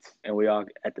same meets and we all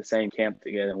at the same camp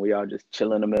together and we all just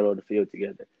chill in the middle of the field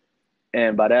together.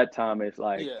 And by that time, it's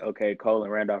like, okay, Cole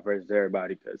and Randolph versus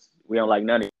everybody because we don't like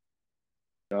none of it.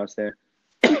 You know what I'm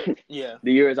saying? Yeah.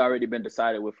 The year has already been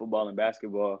decided with football and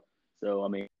basketball.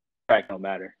 So, track don't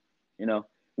matter.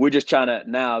 We're just trying to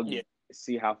now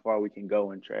see how far we can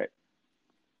go in track.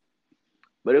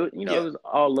 But, it was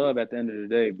all love at the end of the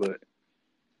day. But,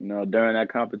 during that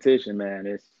competition,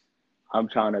 man, I'm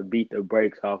trying to beat the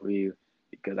brakes off of you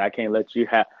because I can't let you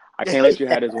have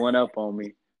this one up on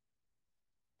me.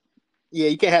 Yeah,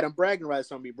 you can't have them bragging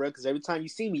rights on me, bro, because every time you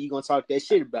see me, you're going to talk that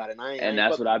shit about it. And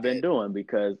that's what I've been doing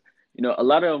because, a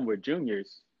lot of them were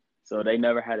juniors, so they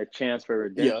never had a chance for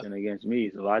redemption against me.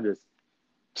 So I just,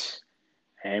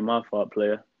 ain't my fault,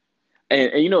 player.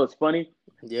 And it's funny?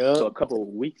 Yeah. So a couple of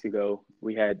weeks ago,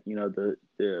 we had, the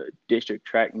district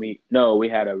track meet. No, we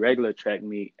had a regular track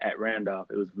meet at Randolph.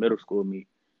 It was a middle school meet.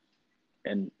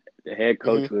 And the head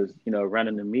coach was,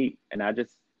 running the meet. And I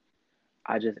just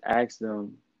asked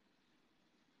them.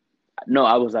 No,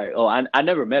 I was like, I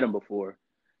never met him before.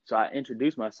 So I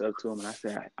introduced myself to him and I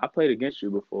said, I played against you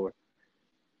before.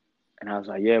 And I was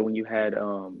like, yeah, when you had,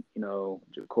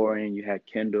 Jacorian, you had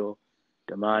Kendall,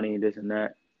 Damani, this and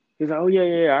that. He's like, oh,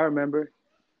 yeah, I remember.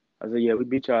 I was like, yeah, we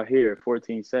beat y'all here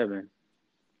 14-7.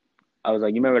 I was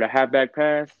like, you remember the halfback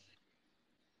pass?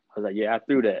 I was like, yeah, I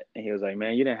threw that. And he was like,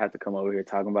 man, you didn't have to come over here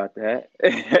talking about that.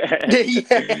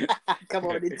 Come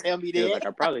on and tell me that. He was like,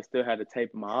 I probably still had the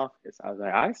tape in my office. I was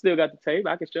like, I still got the tape.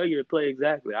 I can show you the play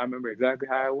exactly. I remember exactly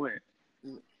how it went.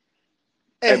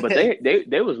 But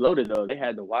they was loaded, though. They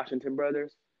had the Washington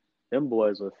brothers. Them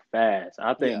boys was fast.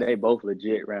 I think they both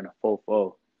legit ran a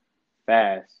 4.4.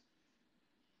 Fast.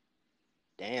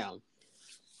 Damn.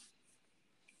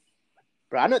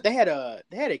 Bro, I know they had a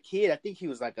kid. I think he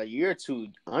was like a year or two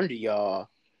under y'all.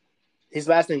 His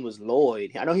last name was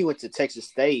Lloyd. I know he went to Texas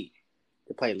State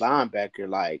to play linebacker.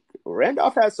 Like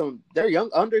Randolph had they're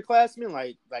young underclassmen.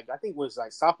 Like I think it was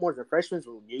like sophomores and freshmen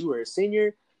when you were a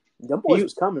senior. Them boys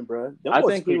was coming, bro. I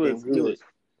think he was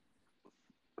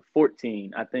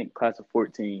 14. I think class of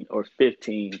 14 or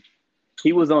 15.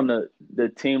 He was on the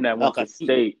team that went to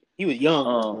state. He was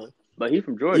young, but he's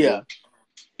from Georgia. Yeah.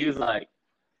 He was like,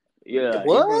 yeah,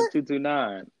 what? He's from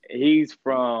 229. He's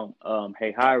from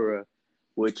Hahira,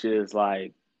 which is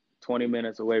like 20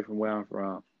 minutes away from where I'm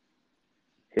from.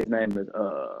 His name is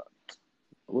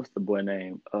what's the boy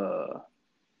name?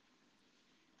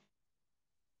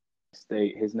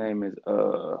 State. His name is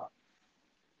Sorry,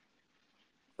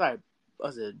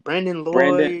 was it Brandon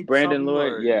Lloyd? Brandon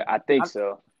Lloyd. Yeah, I think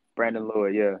so. Brandon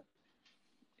Lloyd. Yeah,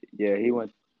 he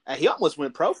went. He almost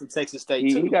went pro from Texas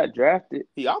State too. He got drafted.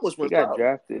 He almost went pro. Got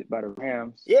drafted by the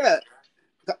Rams. Yeah,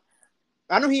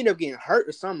 I know he ended up getting hurt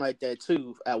or something like that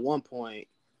too at one point.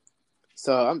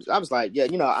 So I was like, yeah,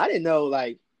 I didn't know,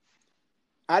 like,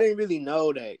 I didn't really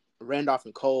know that Randolph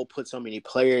and Cole put so many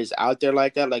players out there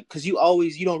like that, like, because you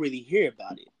don't really hear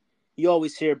about it. You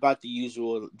always hear about the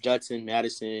usual Judson,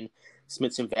 Madison,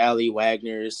 Smithson Valley,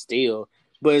 Wagner, still.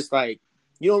 But it's like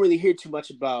you don't really hear too much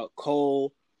about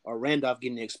Cole or Randolph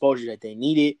getting the exposure that they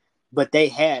needed, but they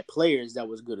had players that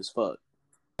was good as fuck.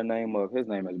 His name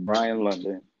is Brian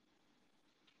London.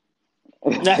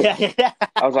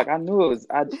 I I was like, I knew it was.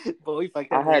 Boy,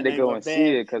 like I that had man to name go up and see bad.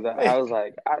 it because I was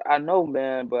like, I know,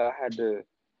 man, but I had to,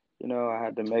 I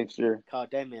had to make sure.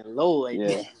 Called that man Lloyd.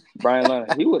 Yeah, Brian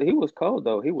London. He was cold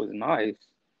though. He was nice,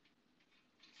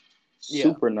 Yeah.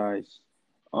 super nice.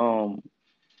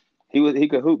 He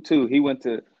could hoop too. He went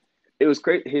to. It was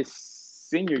great. His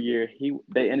senior year,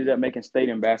 they ended up making state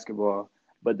in basketball,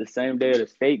 but the same day of the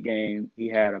state game, he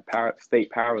had a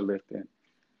state powerlifting.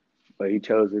 But he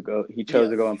chose to go. He chose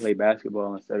to go and play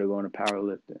basketball instead of going to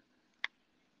powerlifting.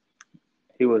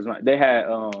 He was. They had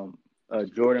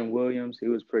Jordan Williams. He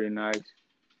was pretty nice.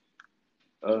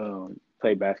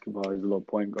 Played basketball. He's a little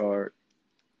point guard.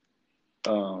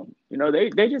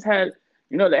 They just had.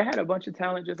 They had a bunch of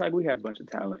talent, just like we had a bunch of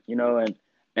talent.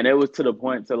 And it was to the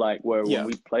point to like where when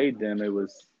we played them, it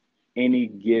was any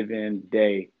given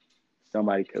day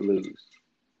somebody could lose.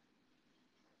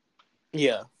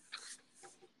 Yeah.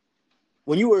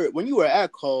 When you were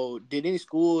at Cole, did any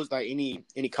schools like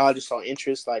any colleges saw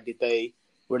interest? Like,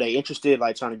 were they interested,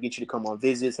 like trying to get you to come on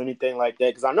visits or anything like that?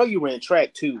 Because I know you ran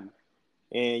track too,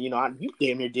 and you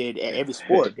damn near did every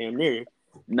sport, damn near.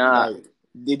 Nah, like,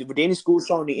 did any schools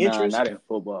show any interest? Nah, not in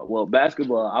football. Well,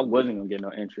 basketball, I wasn't gonna get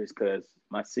no interest because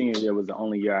my senior year was the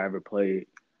only year I ever played,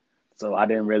 so I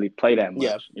didn't really play that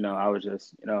much. Yeah. I was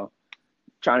just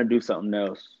trying to do something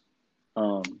else.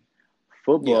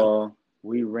 Football. Yeah.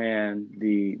 We ran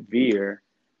the veer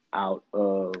out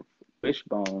of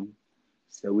Wishbone,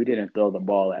 so we didn't throw the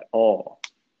ball at all.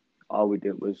 All we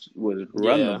did was run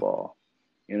the ball,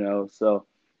 So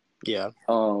yeah,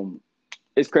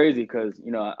 it's crazy because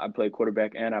I play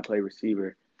quarterback and I play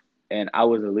receiver, and I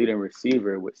was a leading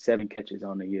receiver with 7 catches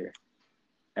on the year,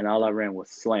 and all I ran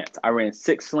was slants. I ran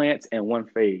 6 slants and 1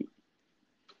 fade.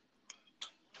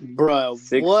 Bro,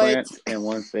 6 slants and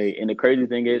 1 fade, and the crazy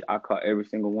thing is I caught every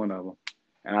single one of them.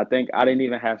 And I think I didn't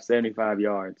even have 75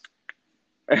 yards.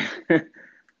 I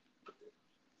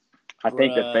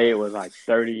think the fade was like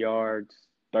 30 yards,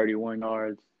 31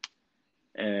 yards.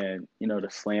 And, the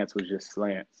slants was just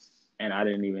slants. And I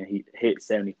didn't even hit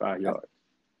 75 yards.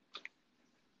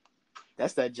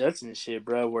 That's that Judson shit,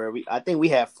 bro, where I think we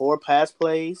had 4 pass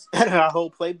plays in our whole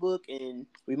playbook, and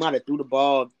we might have threw the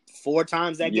ball 4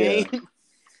 times that game.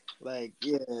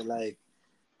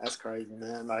 That's crazy,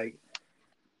 man. Like,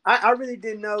 I really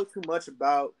didn't know too much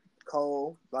about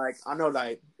Cole. Like, I know,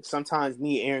 like, sometimes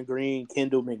me, Aaron Green,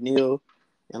 Kendall McNeil,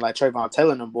 and, like, Trayvon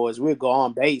Taylor and them boys, we'd go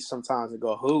on base sometimes and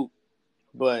go hoop.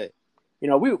 But,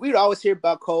 we'd always hear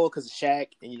about Cole because of Shaq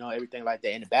and, everything like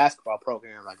that in the basketball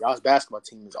program. Like, y'all's basketball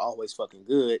team is always fucking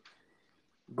good.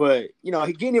 But,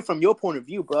 getting it from your point of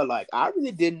view, bro, like, I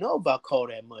really didn't know about Cole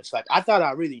that much. Like, I thought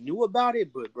I really knew about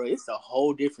it, but, bro, it's a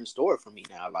whole different story for me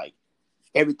now. Like,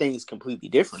 everything is completely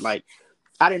different. Like,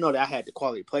 I didn't know that I had the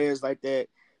quality players like that.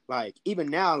 Like, even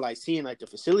now, like, seeing, like, the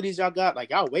facilities y'all got,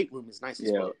 like, our weight room is nice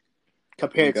as fuck.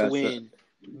 Compared to when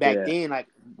back then, like,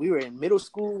 we were in middle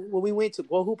school when we went to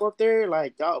go hoop up there.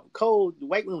 Like, y'all, cold, the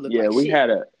weight room looked like we shit.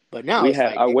 had but now we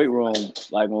had our weight room,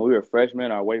 like, when we were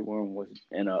freshmen, our weight room was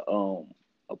in a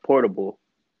portable.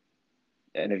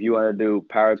 And if you want to do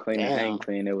power clean and hang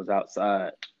clean, it was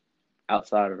outside of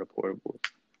the portable.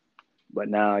 But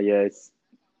now, it's...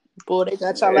 Boy, they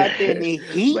got y'all out there in the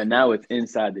heat. But now it's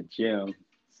inside the gym,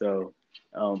 so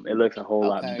it looks a whole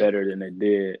lot better than it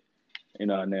did.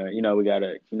 And we got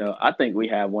I think we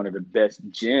have one of the best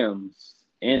gyms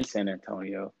in San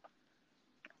Antonio.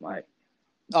 Like,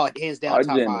 hands down, our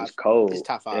top gym 5. is cold. It's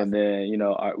top 5. And then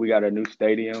we got a new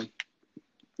stadium.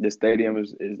 The stadium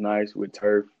is nice with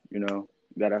turf.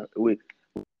 Track.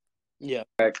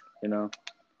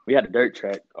 We had a dirt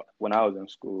track when I was in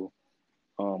school.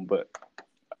 But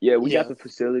we got the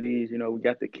facilities, we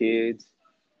got the kids,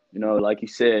 like you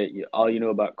said, all you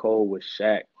know about Cole was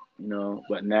Shaq,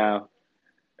 but now,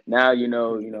 you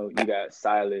got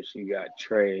Silas, you got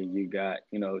Trey, you got,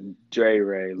 Dre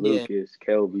Ray, Lucas,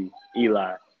 Kelby,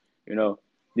 Eli,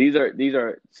 these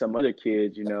are some other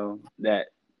kids, that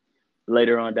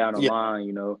later on down the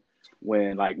line,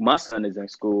 when like my son is in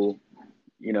school,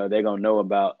 they're going to know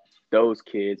about those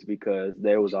kids because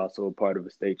they was also a part of a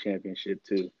state championship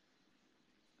too.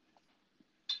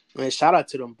 Man, shout out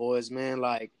to them boys, man.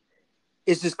 Like,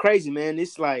 it's just crazy, man.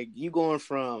 It's like you going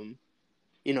from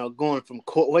you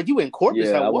in Corpus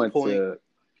at one point,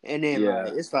 and then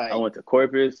it's like I went to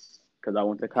Corpus because I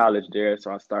went to college there,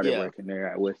 so I started working there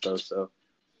at Wisto. So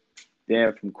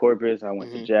then from Corpus, I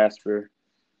went to Jasper,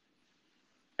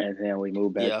 and then we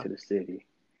moved back Yeah. to the city.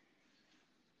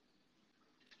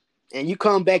 And you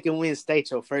come back and win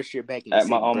state your first year back in the At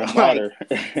city, my bro. alma Like, mater.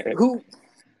 who?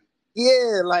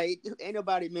 Yeah, like, ain't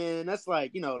nobody, man. That's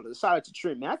like, shout out to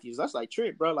Trent Matthews. That's like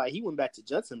Trent, bro. Like, he went back to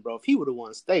Judson, bro. If he would have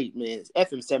won state, man,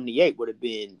 FM 78 would have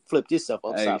been flipped itself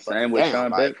Hey, upside same fucking with down.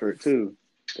 Sean Like, Bedford too,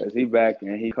 because he back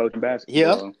and he coaching yeah,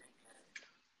 basketball.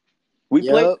 We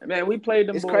yep. played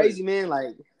them It's boys. crazy, man.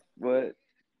 Like, But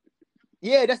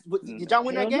yeah, did y'all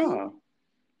win that hell game? no.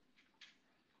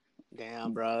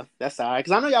 Damn, bro. That's all right.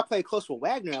 Because I know y'all played close with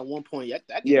Wagner at one point.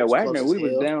 That game Yeah, was Wagner, close as we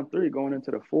was hell. down 3 going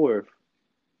into the 4th.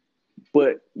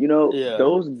 But, Yeah.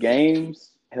 those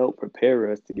games help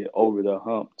prepare us to get over the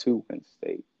hump to win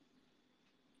state.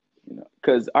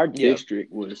 Because our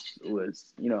district was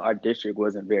our district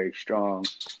wasn't very strong.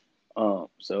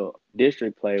 So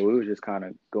district play, we were just kind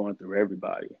of going through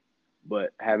everybody.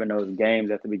 But having those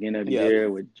games at the beginning of the year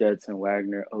with Judson,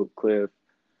 Wagner, Oak Cliff,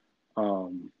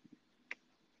 we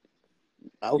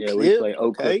played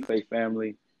Oak Cliff Faith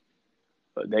Family.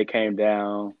 But they came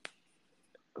down.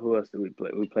 Who else did we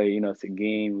play? We played,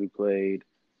 Seguin. We played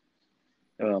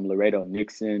Laredo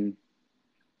Nixon.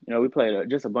 We played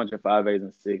just a bunch of 5As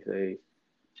and 6As.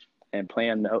 And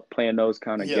playing those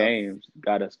kind of games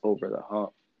got us over the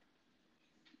hump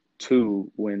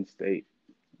to win state.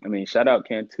 I mean, shout out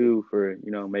Cantu for,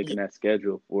 making that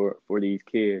schedule for these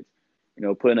kids,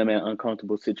 putting them in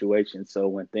uncomfortable situations. So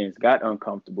when things got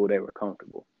uncomfortable, they were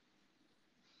comfortable.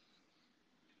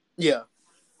 Yeah.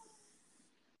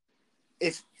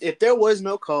 If there was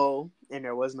no Cole and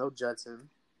there was no Judson,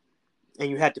 and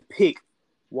you had to pick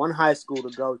one high school to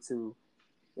go to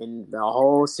in the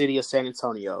whole city of San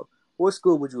Antonio, what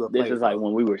school would you have played This is for? like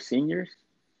when we were seniors?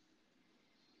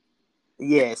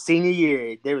 Yeah, senior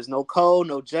year. There was no Cole,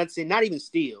 no Judson, not even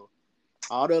Steele.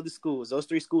 All the other schools, those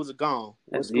 3 schools are gone.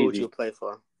 What school would you have played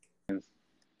for?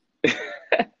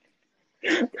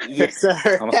 Yes,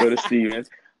 sir. I'm going to go to Stevens.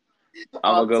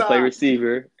 I'm going to go play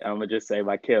receiver. I'm going to just say,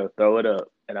 Michael, throw it up,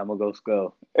 and I'm going to go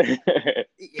score.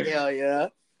 Hell yeah.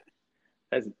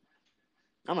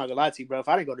 I'm not gonna lie to you, bro. If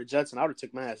I didn't go to Judson, I would have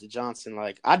took my ass to Johnson.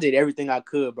 Like, I did everything I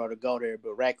could, bro, to go there,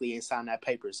 but Rackley ain't signed that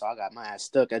paper, so I got my ass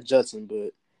stuck at Judson.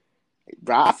 But,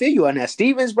 bro, I feel you on that.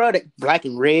 Stevens, bro, that black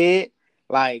and red,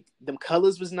 like, them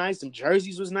colors was nice. Them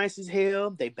jerseys was nice as hell.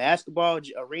 They basketball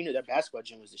arena, their basketball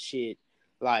gym was the shit.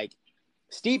 Like,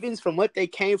 Stevens, from what they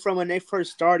came from when they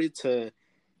first started to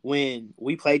when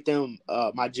we played them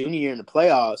my junior year in the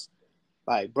playoffs,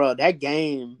 like, bro, that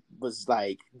game was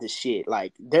like the shit.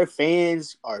 Like, their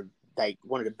fans are like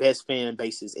one of the best fan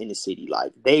bases in the city.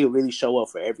 Like, they really show up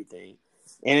for everything.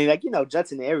 And like,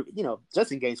 Judson,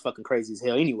 Judson game's fucking crazy as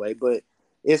hell anyway. But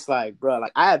it's like, bro,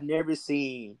 like, I have never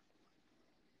seen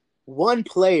one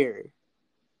player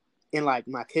in like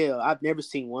Michael. I've never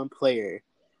seen one player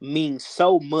mean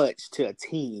so much to a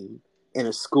team in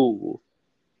a school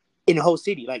in the whole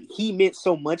city. Like, he meant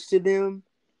so much to them.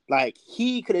 Like,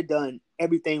 he could have done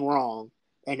everything wrong,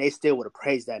 and they still would have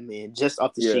praised that man just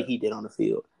off the shit he did on the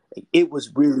field. Like, it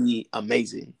was really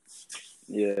amazing.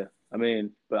 Yeah. I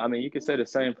mean, you could say the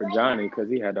same for Johnny because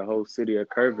he had the whole city of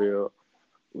Kerrville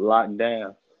locked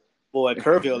down. Boy,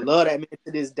 Kerrville love that man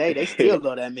to this day. They still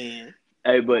love that man.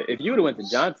 Hey, but if you would have went to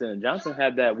Johnson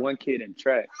had that one kid in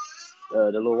track,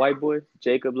 the little white boy,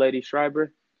 Jacob Lady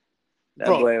Schreiber. That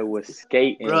boy was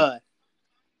skating. Bruh.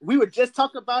 We were just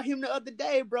talking about him the other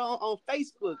day, bro, on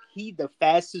Facebook. He the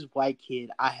fastest white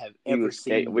kid I have ever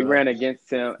seen. We ran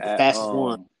against him at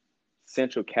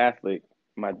Central Catholic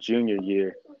my junior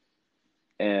year.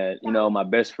 And, my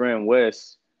best friend,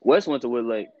 Wes went to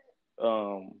Woodlake.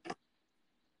 My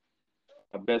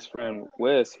best friend,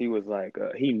 Wes, he was like,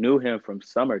 he knew him from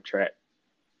summer track.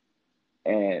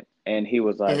 And he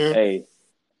was like, hey,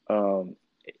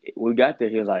 we got there.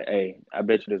 He was like, hey, I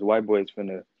bet you this white boy's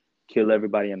finna kill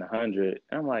everybody in 100.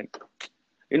 And I'm like,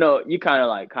 you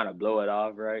kind of blow it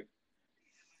off, right?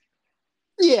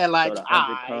 Yeah, like, so the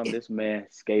 100 come, this man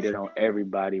skated on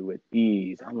everybody with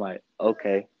ease. I'm like,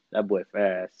 okay, that boy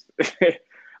fast.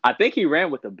 I think he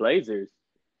ran with the Blazers.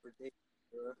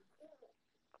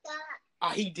 Oh,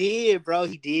 he did, bro.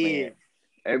 He did. Man,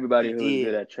 everybody who was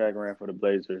good at track ran for the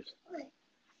Blazers.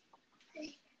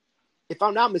 If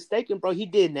I'm not mistaken, bro, he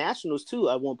did nationals too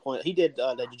at one point. He did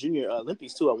the junior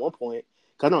Olympics too at one point.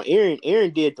 Cause I know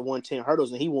Aaron did the 110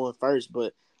 hurdles and he won first,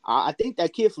 but I think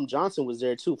that kid from Johnson was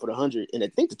there too for the 100 and I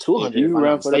think the 200. If you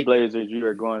run for the Blazers, you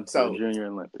are going to the Junior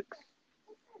Olympics.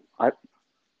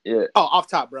 Yeah. Oh, off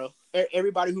top, bro.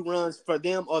 Everybody who runs for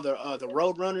them or the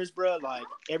road runners, bro, like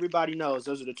everybody knows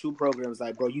those are the 2 programs.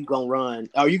 Like, bro, you gonna run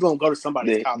or you gonna go to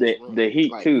somebody's college. The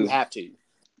Heat like, too. You have to.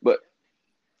 But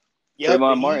Yep,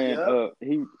 Trayvon and Martin,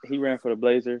 he ran for the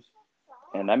Blazers,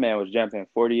 and that man was jumping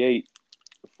 48,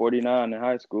 49 in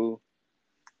high school.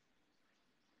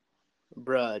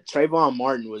 bruh, Trayvon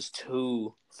Martin was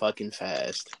too fucking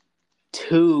fast.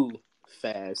 Too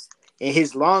fast. And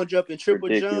his long jump and triple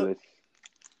jump, Ridiculous.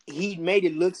 he made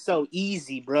it look so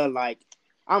easy, bruh. Like,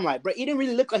 I'm like, bruh, it didn't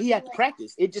really look like he had to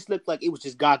practice. It just looked like it was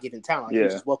just God-given talent. Like, he Yeah.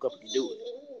 just woke up and do it.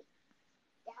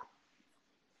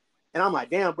 And I'm like,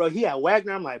 damn, bro, he had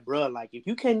Wagner. I'm like, bro, like, if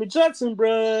you came to Judson,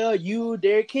 bro, you,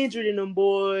 Derek Kendrick and them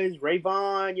boys, Ray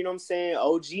Vaughn, you know what I'm saying,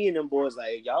 OG and them boys,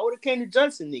 like, y'all would have came to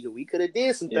Judson, nigga. We could have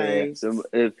did some Yeah. things. So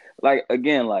if like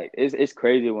again, like it's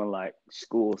crazy when like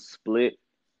schools split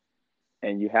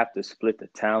and you have to split the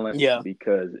talent Yeah.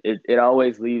 because it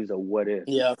always leaves a what if.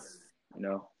 Yeah. You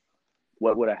know,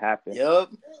 what would have happened? Yep.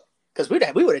 Because we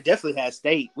would have definitely had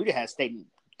state. We'd have had state in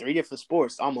 3 different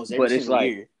sports almost every But it's single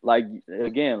year. like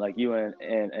again, like you and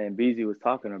BZ was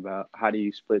talking about, how do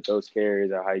you split those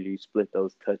carries or how do you split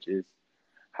those touches?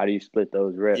 How do you split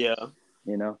those reps? Yeah.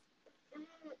 You know?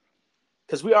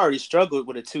 Because we already struggled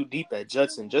with a 2 deep at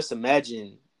Judson. Just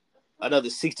imagine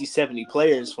another 60, 70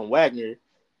 players from Wagner.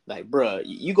 Like, bro,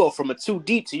 you go from a 2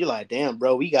 deep to you're like, damn,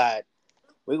 bro, we're going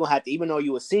to have to, even though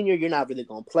you're a senior, you're not really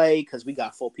going to play because we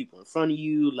got 4 people in front of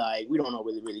you. Like, we don't know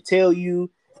really tell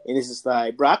you. And it's just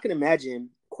like, bro, I can imagine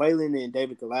Quaylen and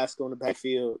David Galasco in the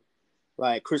backfield.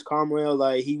 Like, Chris Carmwell,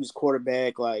 like, he was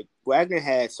quarterback. Like, Wagner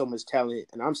had so much talent.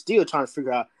 And I'm still trying to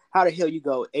figure out how the hell you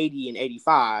go 80 and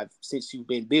 85 since you've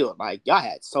been built. Like, y'all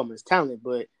had so much talent.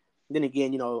 But then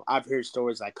again, you know, I've heard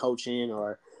stories like coaching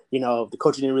or, you know, the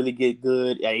coaching didn't really get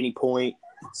good at any point.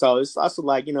 So it's also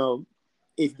like, you know,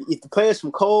 if the players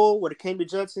from Cole would have came to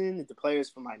Judson, if the players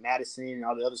from like Madison and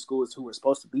all the other schools who were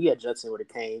supposed to be at Judson would have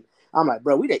came, I'm like,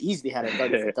 bro, we'd have easily had a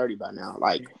 30 for 30 by now.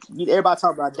 Like, everybody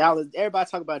talk about Dallas. Everybody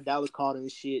talk about Dallas Carter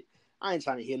and shit. I ain't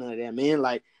trying to hear none of that, man.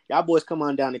 Like, y'all boys come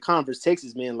on down to Conference,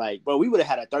 Texas, man. Like, bro, we would have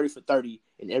had a 30 for 30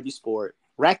 in every sport.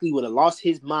 Rackley would have lost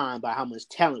his mind by how much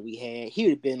talent we had. He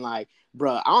would have been like,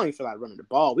 bro, I don't even feel like running the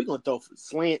ball. We're going to throw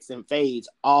slants and fades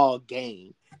all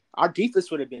game. Our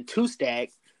defense would have been 2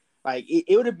 stacked. Like,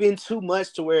 it would have been too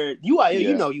much to where UIL,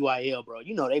 you know UIL, bro.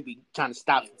 You know they be trying to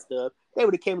stop some stuff. They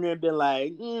would have came in there and been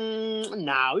like,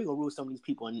 nah, we're going to rule some of these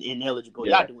people ineligible.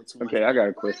 Yeah. Y'all doing too much. Okay, I got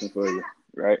a question for you,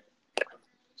 right?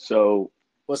 So,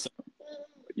 what's up?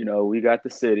 You know, we got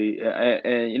the city,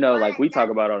 and you know, like we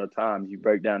talk about all the time, you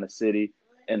break down the city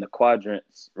and the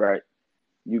quadrants, right?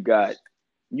 You got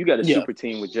a super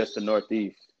team with just the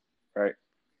Northeast, right?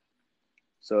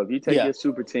 So if you take your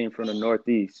super team from the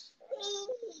Northeast,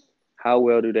 how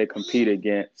well do they compete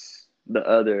against the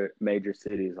other major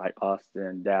cities like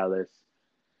Austin, Dallas,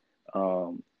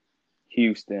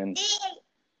 Houston?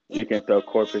 You can throw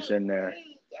Corpus in there.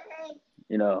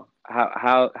 You know,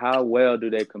 how well do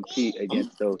they compete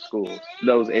against those schools,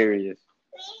 those areas?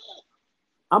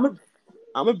 I'm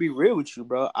gonna be real with you,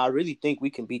 bro. I really think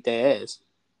we can beat their ass.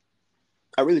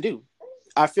 I really do.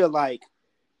 I feel like,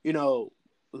 you know,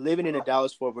 living in the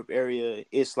Dallas-Fort Worth area,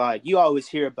 it's like you always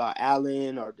hear about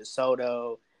Allen or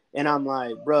DeSoto, and I'm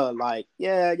like, bro, like,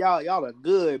 yeah, y'all are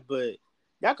good, but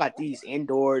y'all got these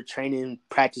indoor training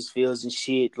practice fields and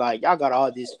shit. Like, y'all got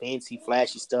all this fancy,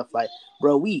 flashy stuff. Like,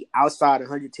 bro, we outside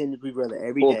 110-degree weather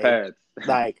every Full day. pads.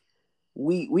 Like,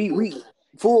 we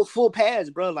full pads,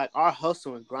 bro. Like, our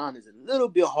hustle and grind is a little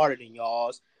bit harder than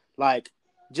y'all's. Like,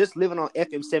 just living on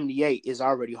FM 78 is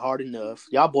already hard enough.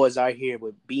 Y'all boys out here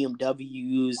with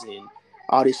BMWs and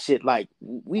all this shit. Like,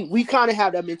 we kind of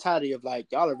have that mentality of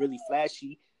like, y'all are really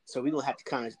flashy, so we're gonna have to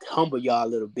kind of humble y'all a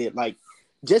little bit. Like,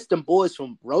 just them boys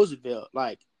from Roosevelt,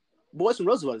 like, boys from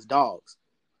Roosevelt is dogs.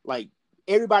 Like,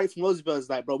 everybody from Roosevelt is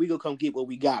like, bro, we gonna come get what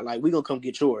we got. Like, we gonna come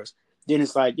get yours. Then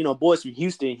it's like, you know, boys from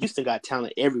Houston got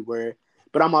talent everywhere.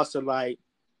 But I'm also like,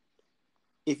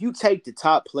 if you take the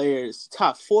top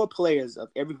 4 players of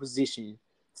every position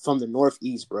from the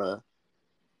Northeast, bro,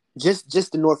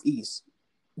 just the Northeast,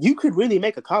 you could really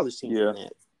make a college team from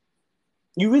that.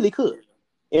 You really could.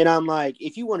 And I'm like,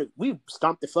 if you want to, we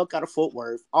stomped the fuck out of Fort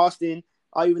Worth. Austin,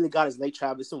 all you really got is Lake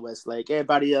Travis and Westlake.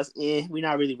 Everybody else, we're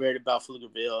not really worried about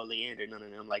Pflugerville, Leander, none of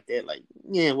them like that. Like,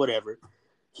 yeah, whatever.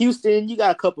 Houston, you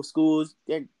got a couple schools.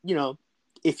 That, you know,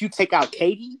 if you take out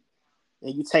Katy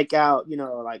and you take out, you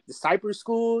know, like the Cypress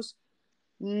schools,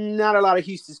 not a lot of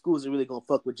Houston schools are really gonna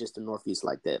fuck with just the Northeast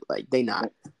like that. Like, they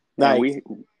not. Like,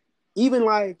 even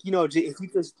like, you know,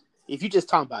 if you just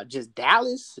talking about just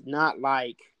Dallas, not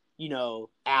like, you know,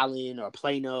 Allen or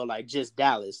Plano, like just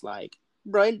Dallas, like,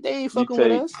 bro, they ain't fucking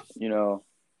with us. You know,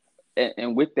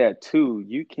 and with that too,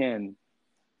 you can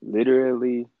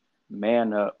literally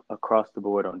man up across the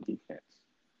board on defense.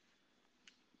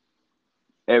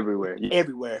 everywhere.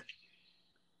 everywhere.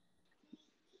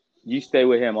 You stay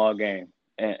with him all game,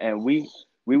 and we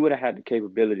would have had the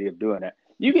capability of doing that.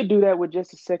 You could do that with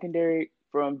just a secondary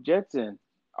from Jetson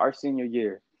our senior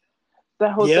year.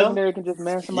 That whole Yeah, secondary can just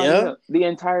man somebody yeah. up the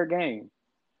entire game.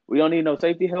 We don't need no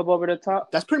safety help over the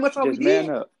top. That's pretty much all we Just man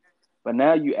did. up. But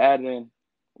now you add in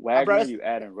Bro, Wagner, you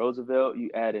add in Roosevelt, you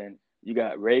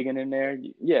got Reagan in there.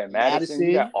 Yeah, Madison.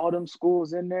 You got Madison. all them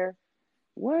schools in there.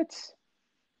 What?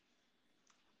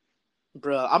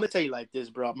 Bro, I'm gonna tell you like this,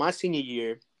 bro. My senior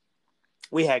year,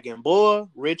 we had Gamboa,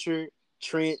 Richard,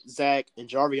 Trent, Zach, and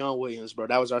Jarvion Williams, bro.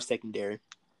 That was our secondary.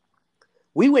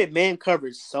 We went man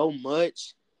coverage so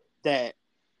much that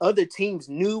other teams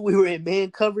knew we were in man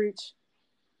coverage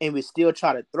and would still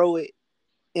try to throw it.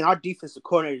 And our defensive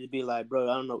coordinator would be like, bro,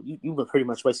 I don't know, you've been pretty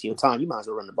much wasting your time. You might as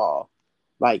well run the ball.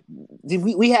 Like,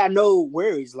 we had no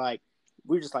worries. Like,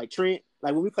 we were just like, Trent,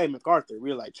 like when we played MacArthur, we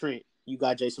were like, Trent, you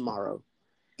got Jason Morrow.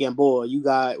 Gamboa, you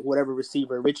got whatever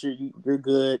receiver. Richard, you're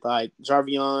good. Like,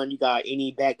 Jarvion, you got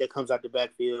any back that comes out the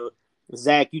backfield.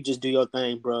 Zach, you just do your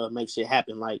thing, bro. Make shit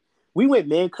happen. Like, we went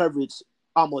man coverage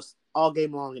almost all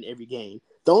game long in every game.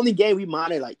 The only game we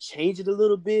might have, like, changed it a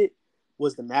little bit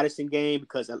was the Madison game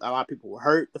because a lot of people were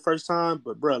hurt the first time.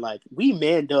 But, bro, like, we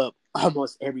manned up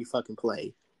almost every fucking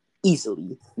play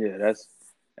easily. Yeah,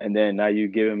 and then now you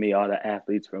giving me all the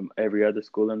athletes from every other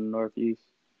school in the Northeast.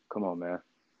 Come on, man.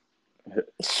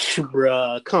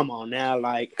 Bruh, come on now.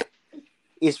 Like,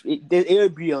 it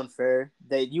would be unfair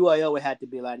that UIL would have to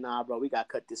be like, nah, bro, we got to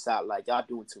cut this out. Like, y'all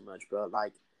doing too much, bro.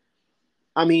 Like,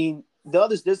 I mean,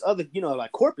 there's other,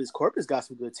 like Corpus. Corpus got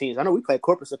some good teams. I know we played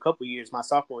Corpus a couple years. My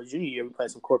sophomore and junior year, we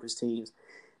played some Corpus teams.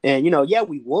 And, yeah,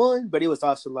 we won, but it was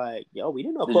also like, yo, we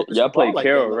didn't know Corpus Y'all could ball played like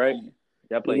Carroll, that. right?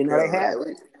 Y'all We played didn't know they Carroll, had.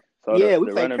 right? So Yeah, we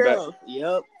the played running back, Carroll.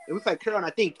 Yep. And we played Carroll, and I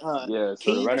think so the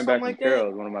King or running something back from like that. Carroll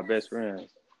is one of my best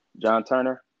friends, John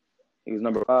Turner. He was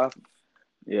number 5.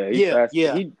 Yeah, he's Yeah, fast.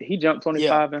 yeah, He jumped yeah.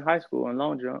 25 in high school in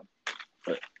long jump.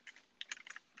 But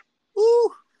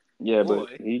Ooh, yeah, but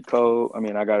boy. he cold. I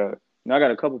mean, I got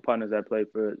a couple partners that played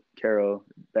for Carroll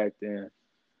back then.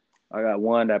 I got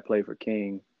one that played for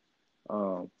King.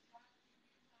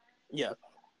 Yeah.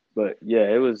 But yeah,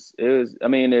 it was. I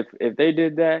mean, if they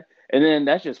did that, and then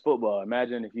that's just football.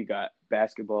 Imagine if you got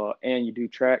basketball and you do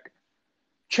track.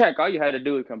 Track, all you had to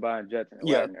do is combine Jetson and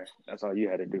Yeah. Wagner. That's all you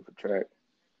had to do for track.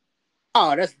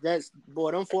 Oh, that's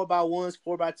boy. Them 4x1s,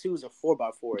 4x2s, and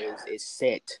 4x4 is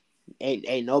set.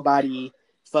 Ain't nobody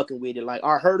fucking with it. Like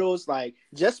our hurdles, like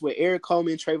just with Eric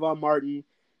Coleman, Trayvon Martin,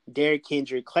 Derrick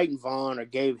Kendrick, Clayton Vaughn, or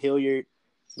Gabe Hilliard,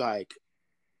 like,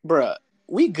 bruh,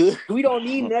 we good. We don't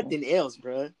need nothing else,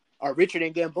 bruh. Or Richard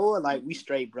and Gamboa, like we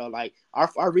straight, bro. Like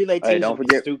our relay Hey, teams would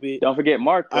be stupid. don't forget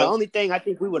Mark The though. only thing I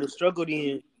think we would have struggled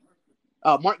in,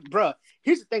 Mark, bruh.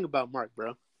 Here's the thing about Mark,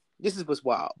 bro. This is what's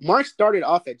wild. Mark started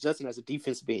off at Justin as a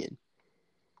defensive end.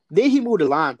 Then he moved to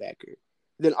linebacker.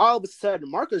 Then all of a sudden,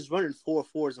 Mark is running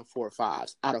 4.4s and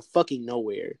 4.5s out of fucking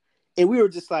nowhere. And we were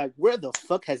just like, where the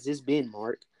fuck has this been,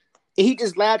 Mark? And he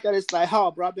just laughed at us like, oh,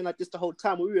 bro, I've been like this the whole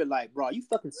time. We were like, bro, are you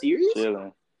fucking serious?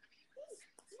 Chilling.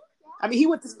 I mean, he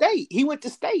went to state. He went to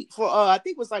state for, I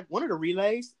think it was like one of the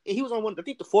relays. And he was on one, I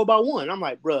think the 4x1. I'm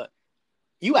like, bro,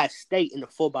 you at state in the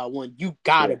 4x1. You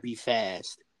got to be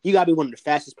fast. You got to be one of the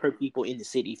fastest per people in the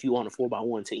city if you on a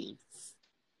 4x1 team.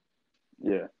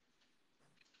 Yeah.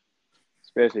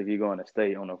 Especially if you're going to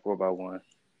state on a 4x1.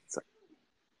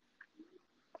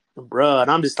 Bruh, and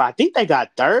I'm just like, I think they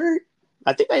got third.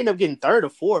 I think they ended up getting third or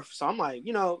fourth. So I'm like,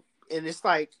 and it's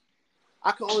like,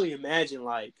 I can only imagine,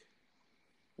 like,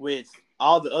 with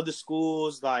all the other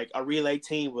schools, like, a relay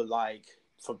team with, like,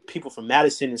 for people from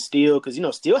Madison and Steele, because,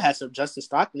 Steele has some Justin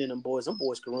Stockton in them boys. Them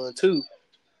boys can run, too.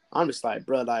 I'm just like,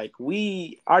 bro, like,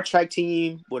 our track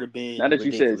team would have been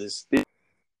ridiculous. You said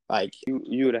like,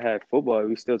 you would have had football.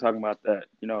 We still talking about that,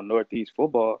 Northeast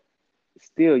football.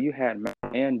 Still, you had Matt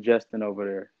and Justin over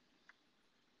there.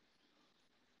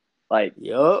 Like,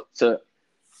 yup. So,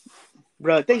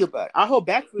 bro, think about it. Our whole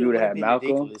backfield you would would have have been Malcolm,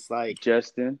 ridiculous. Like,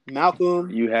 Justin,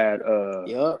 Malcolm. You had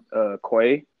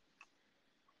Quay.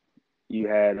 You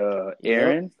had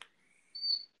Aaron, Yep.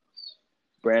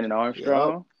 Brandon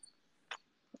Armstrong. Yep.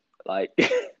 Like,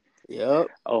 yep.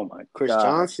 Oh my Chris God.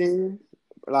 Johnson,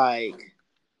 like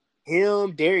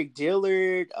him, Derek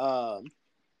Dillard.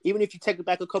 Even if you take it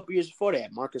back a couple years before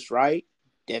that, Marcus Wright,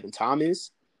 Devin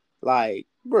Thomas, like,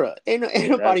 bruh, ain't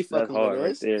nobody fucking with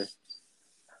us. Right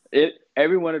there.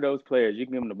 Every one of those players, you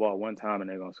can give them the ball one time and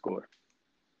they're gonna score.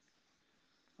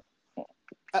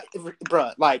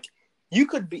 Bruh, like you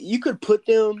could put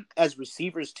them as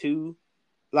receivers too.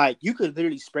 Like you could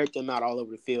literally spread them out all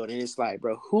over the field, and it's like,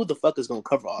 bro, who the fuck is gonna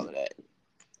cover all of that?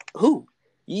 Who?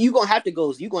 You gonna have to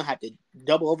go. You gonna have to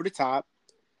double over the top,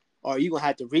 or you gonna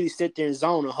have to really sit there in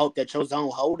zone and hope that your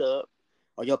zone hold up,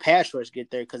 or your pass rush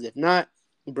get there. Because if not,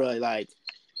 bro, like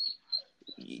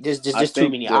there's I just too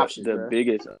think many the options, the bro.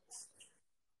 biggest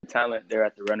talent there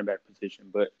at the running back position,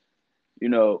 but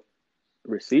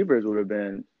receivers would have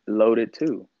been loaded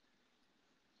too,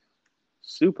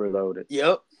 super loaded.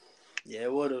 Yep. Yeah,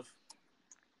 it would have.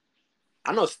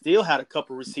 I know Steele had a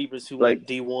couple receivers who Like went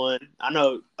D1. I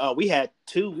know we had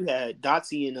two. We had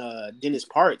Dotsy and Dennis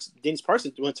Parks. Dennis Parks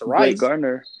went to Blake Rice.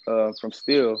 Gardner from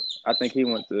Steele, I think he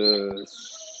went to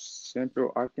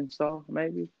Central Arkansas,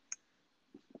 maybe.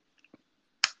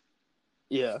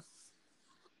 Yeah.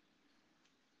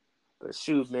 But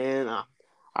shoot, man, I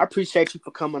appreciate you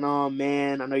for coming on,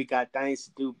 man. I know you got things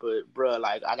to do, but bro,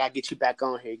 like I gotta get you back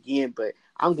on here again. But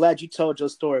I'm glad you told your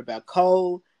story about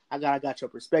Cole. I got your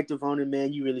perspective on it,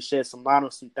 man. You really shed some light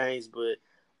on some things, but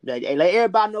like, hey, let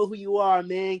everybody know who you are,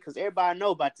 man, because everybody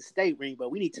know about the state ring,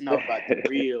 but we need to know about the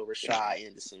real Rashad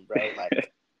Anderson, bro.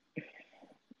 Like,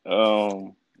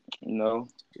 um,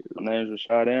 my name is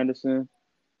Rashad Anderson,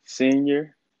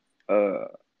 senior.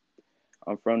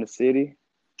 I'm from the city,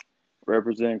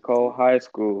 representing Cole High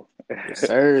School. yes,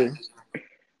 sir.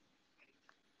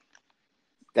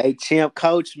 State champ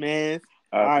coach, man.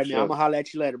 All All right, for right, man. I'm sure. gonna holler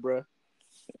at you later, bro.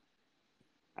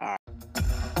 All right.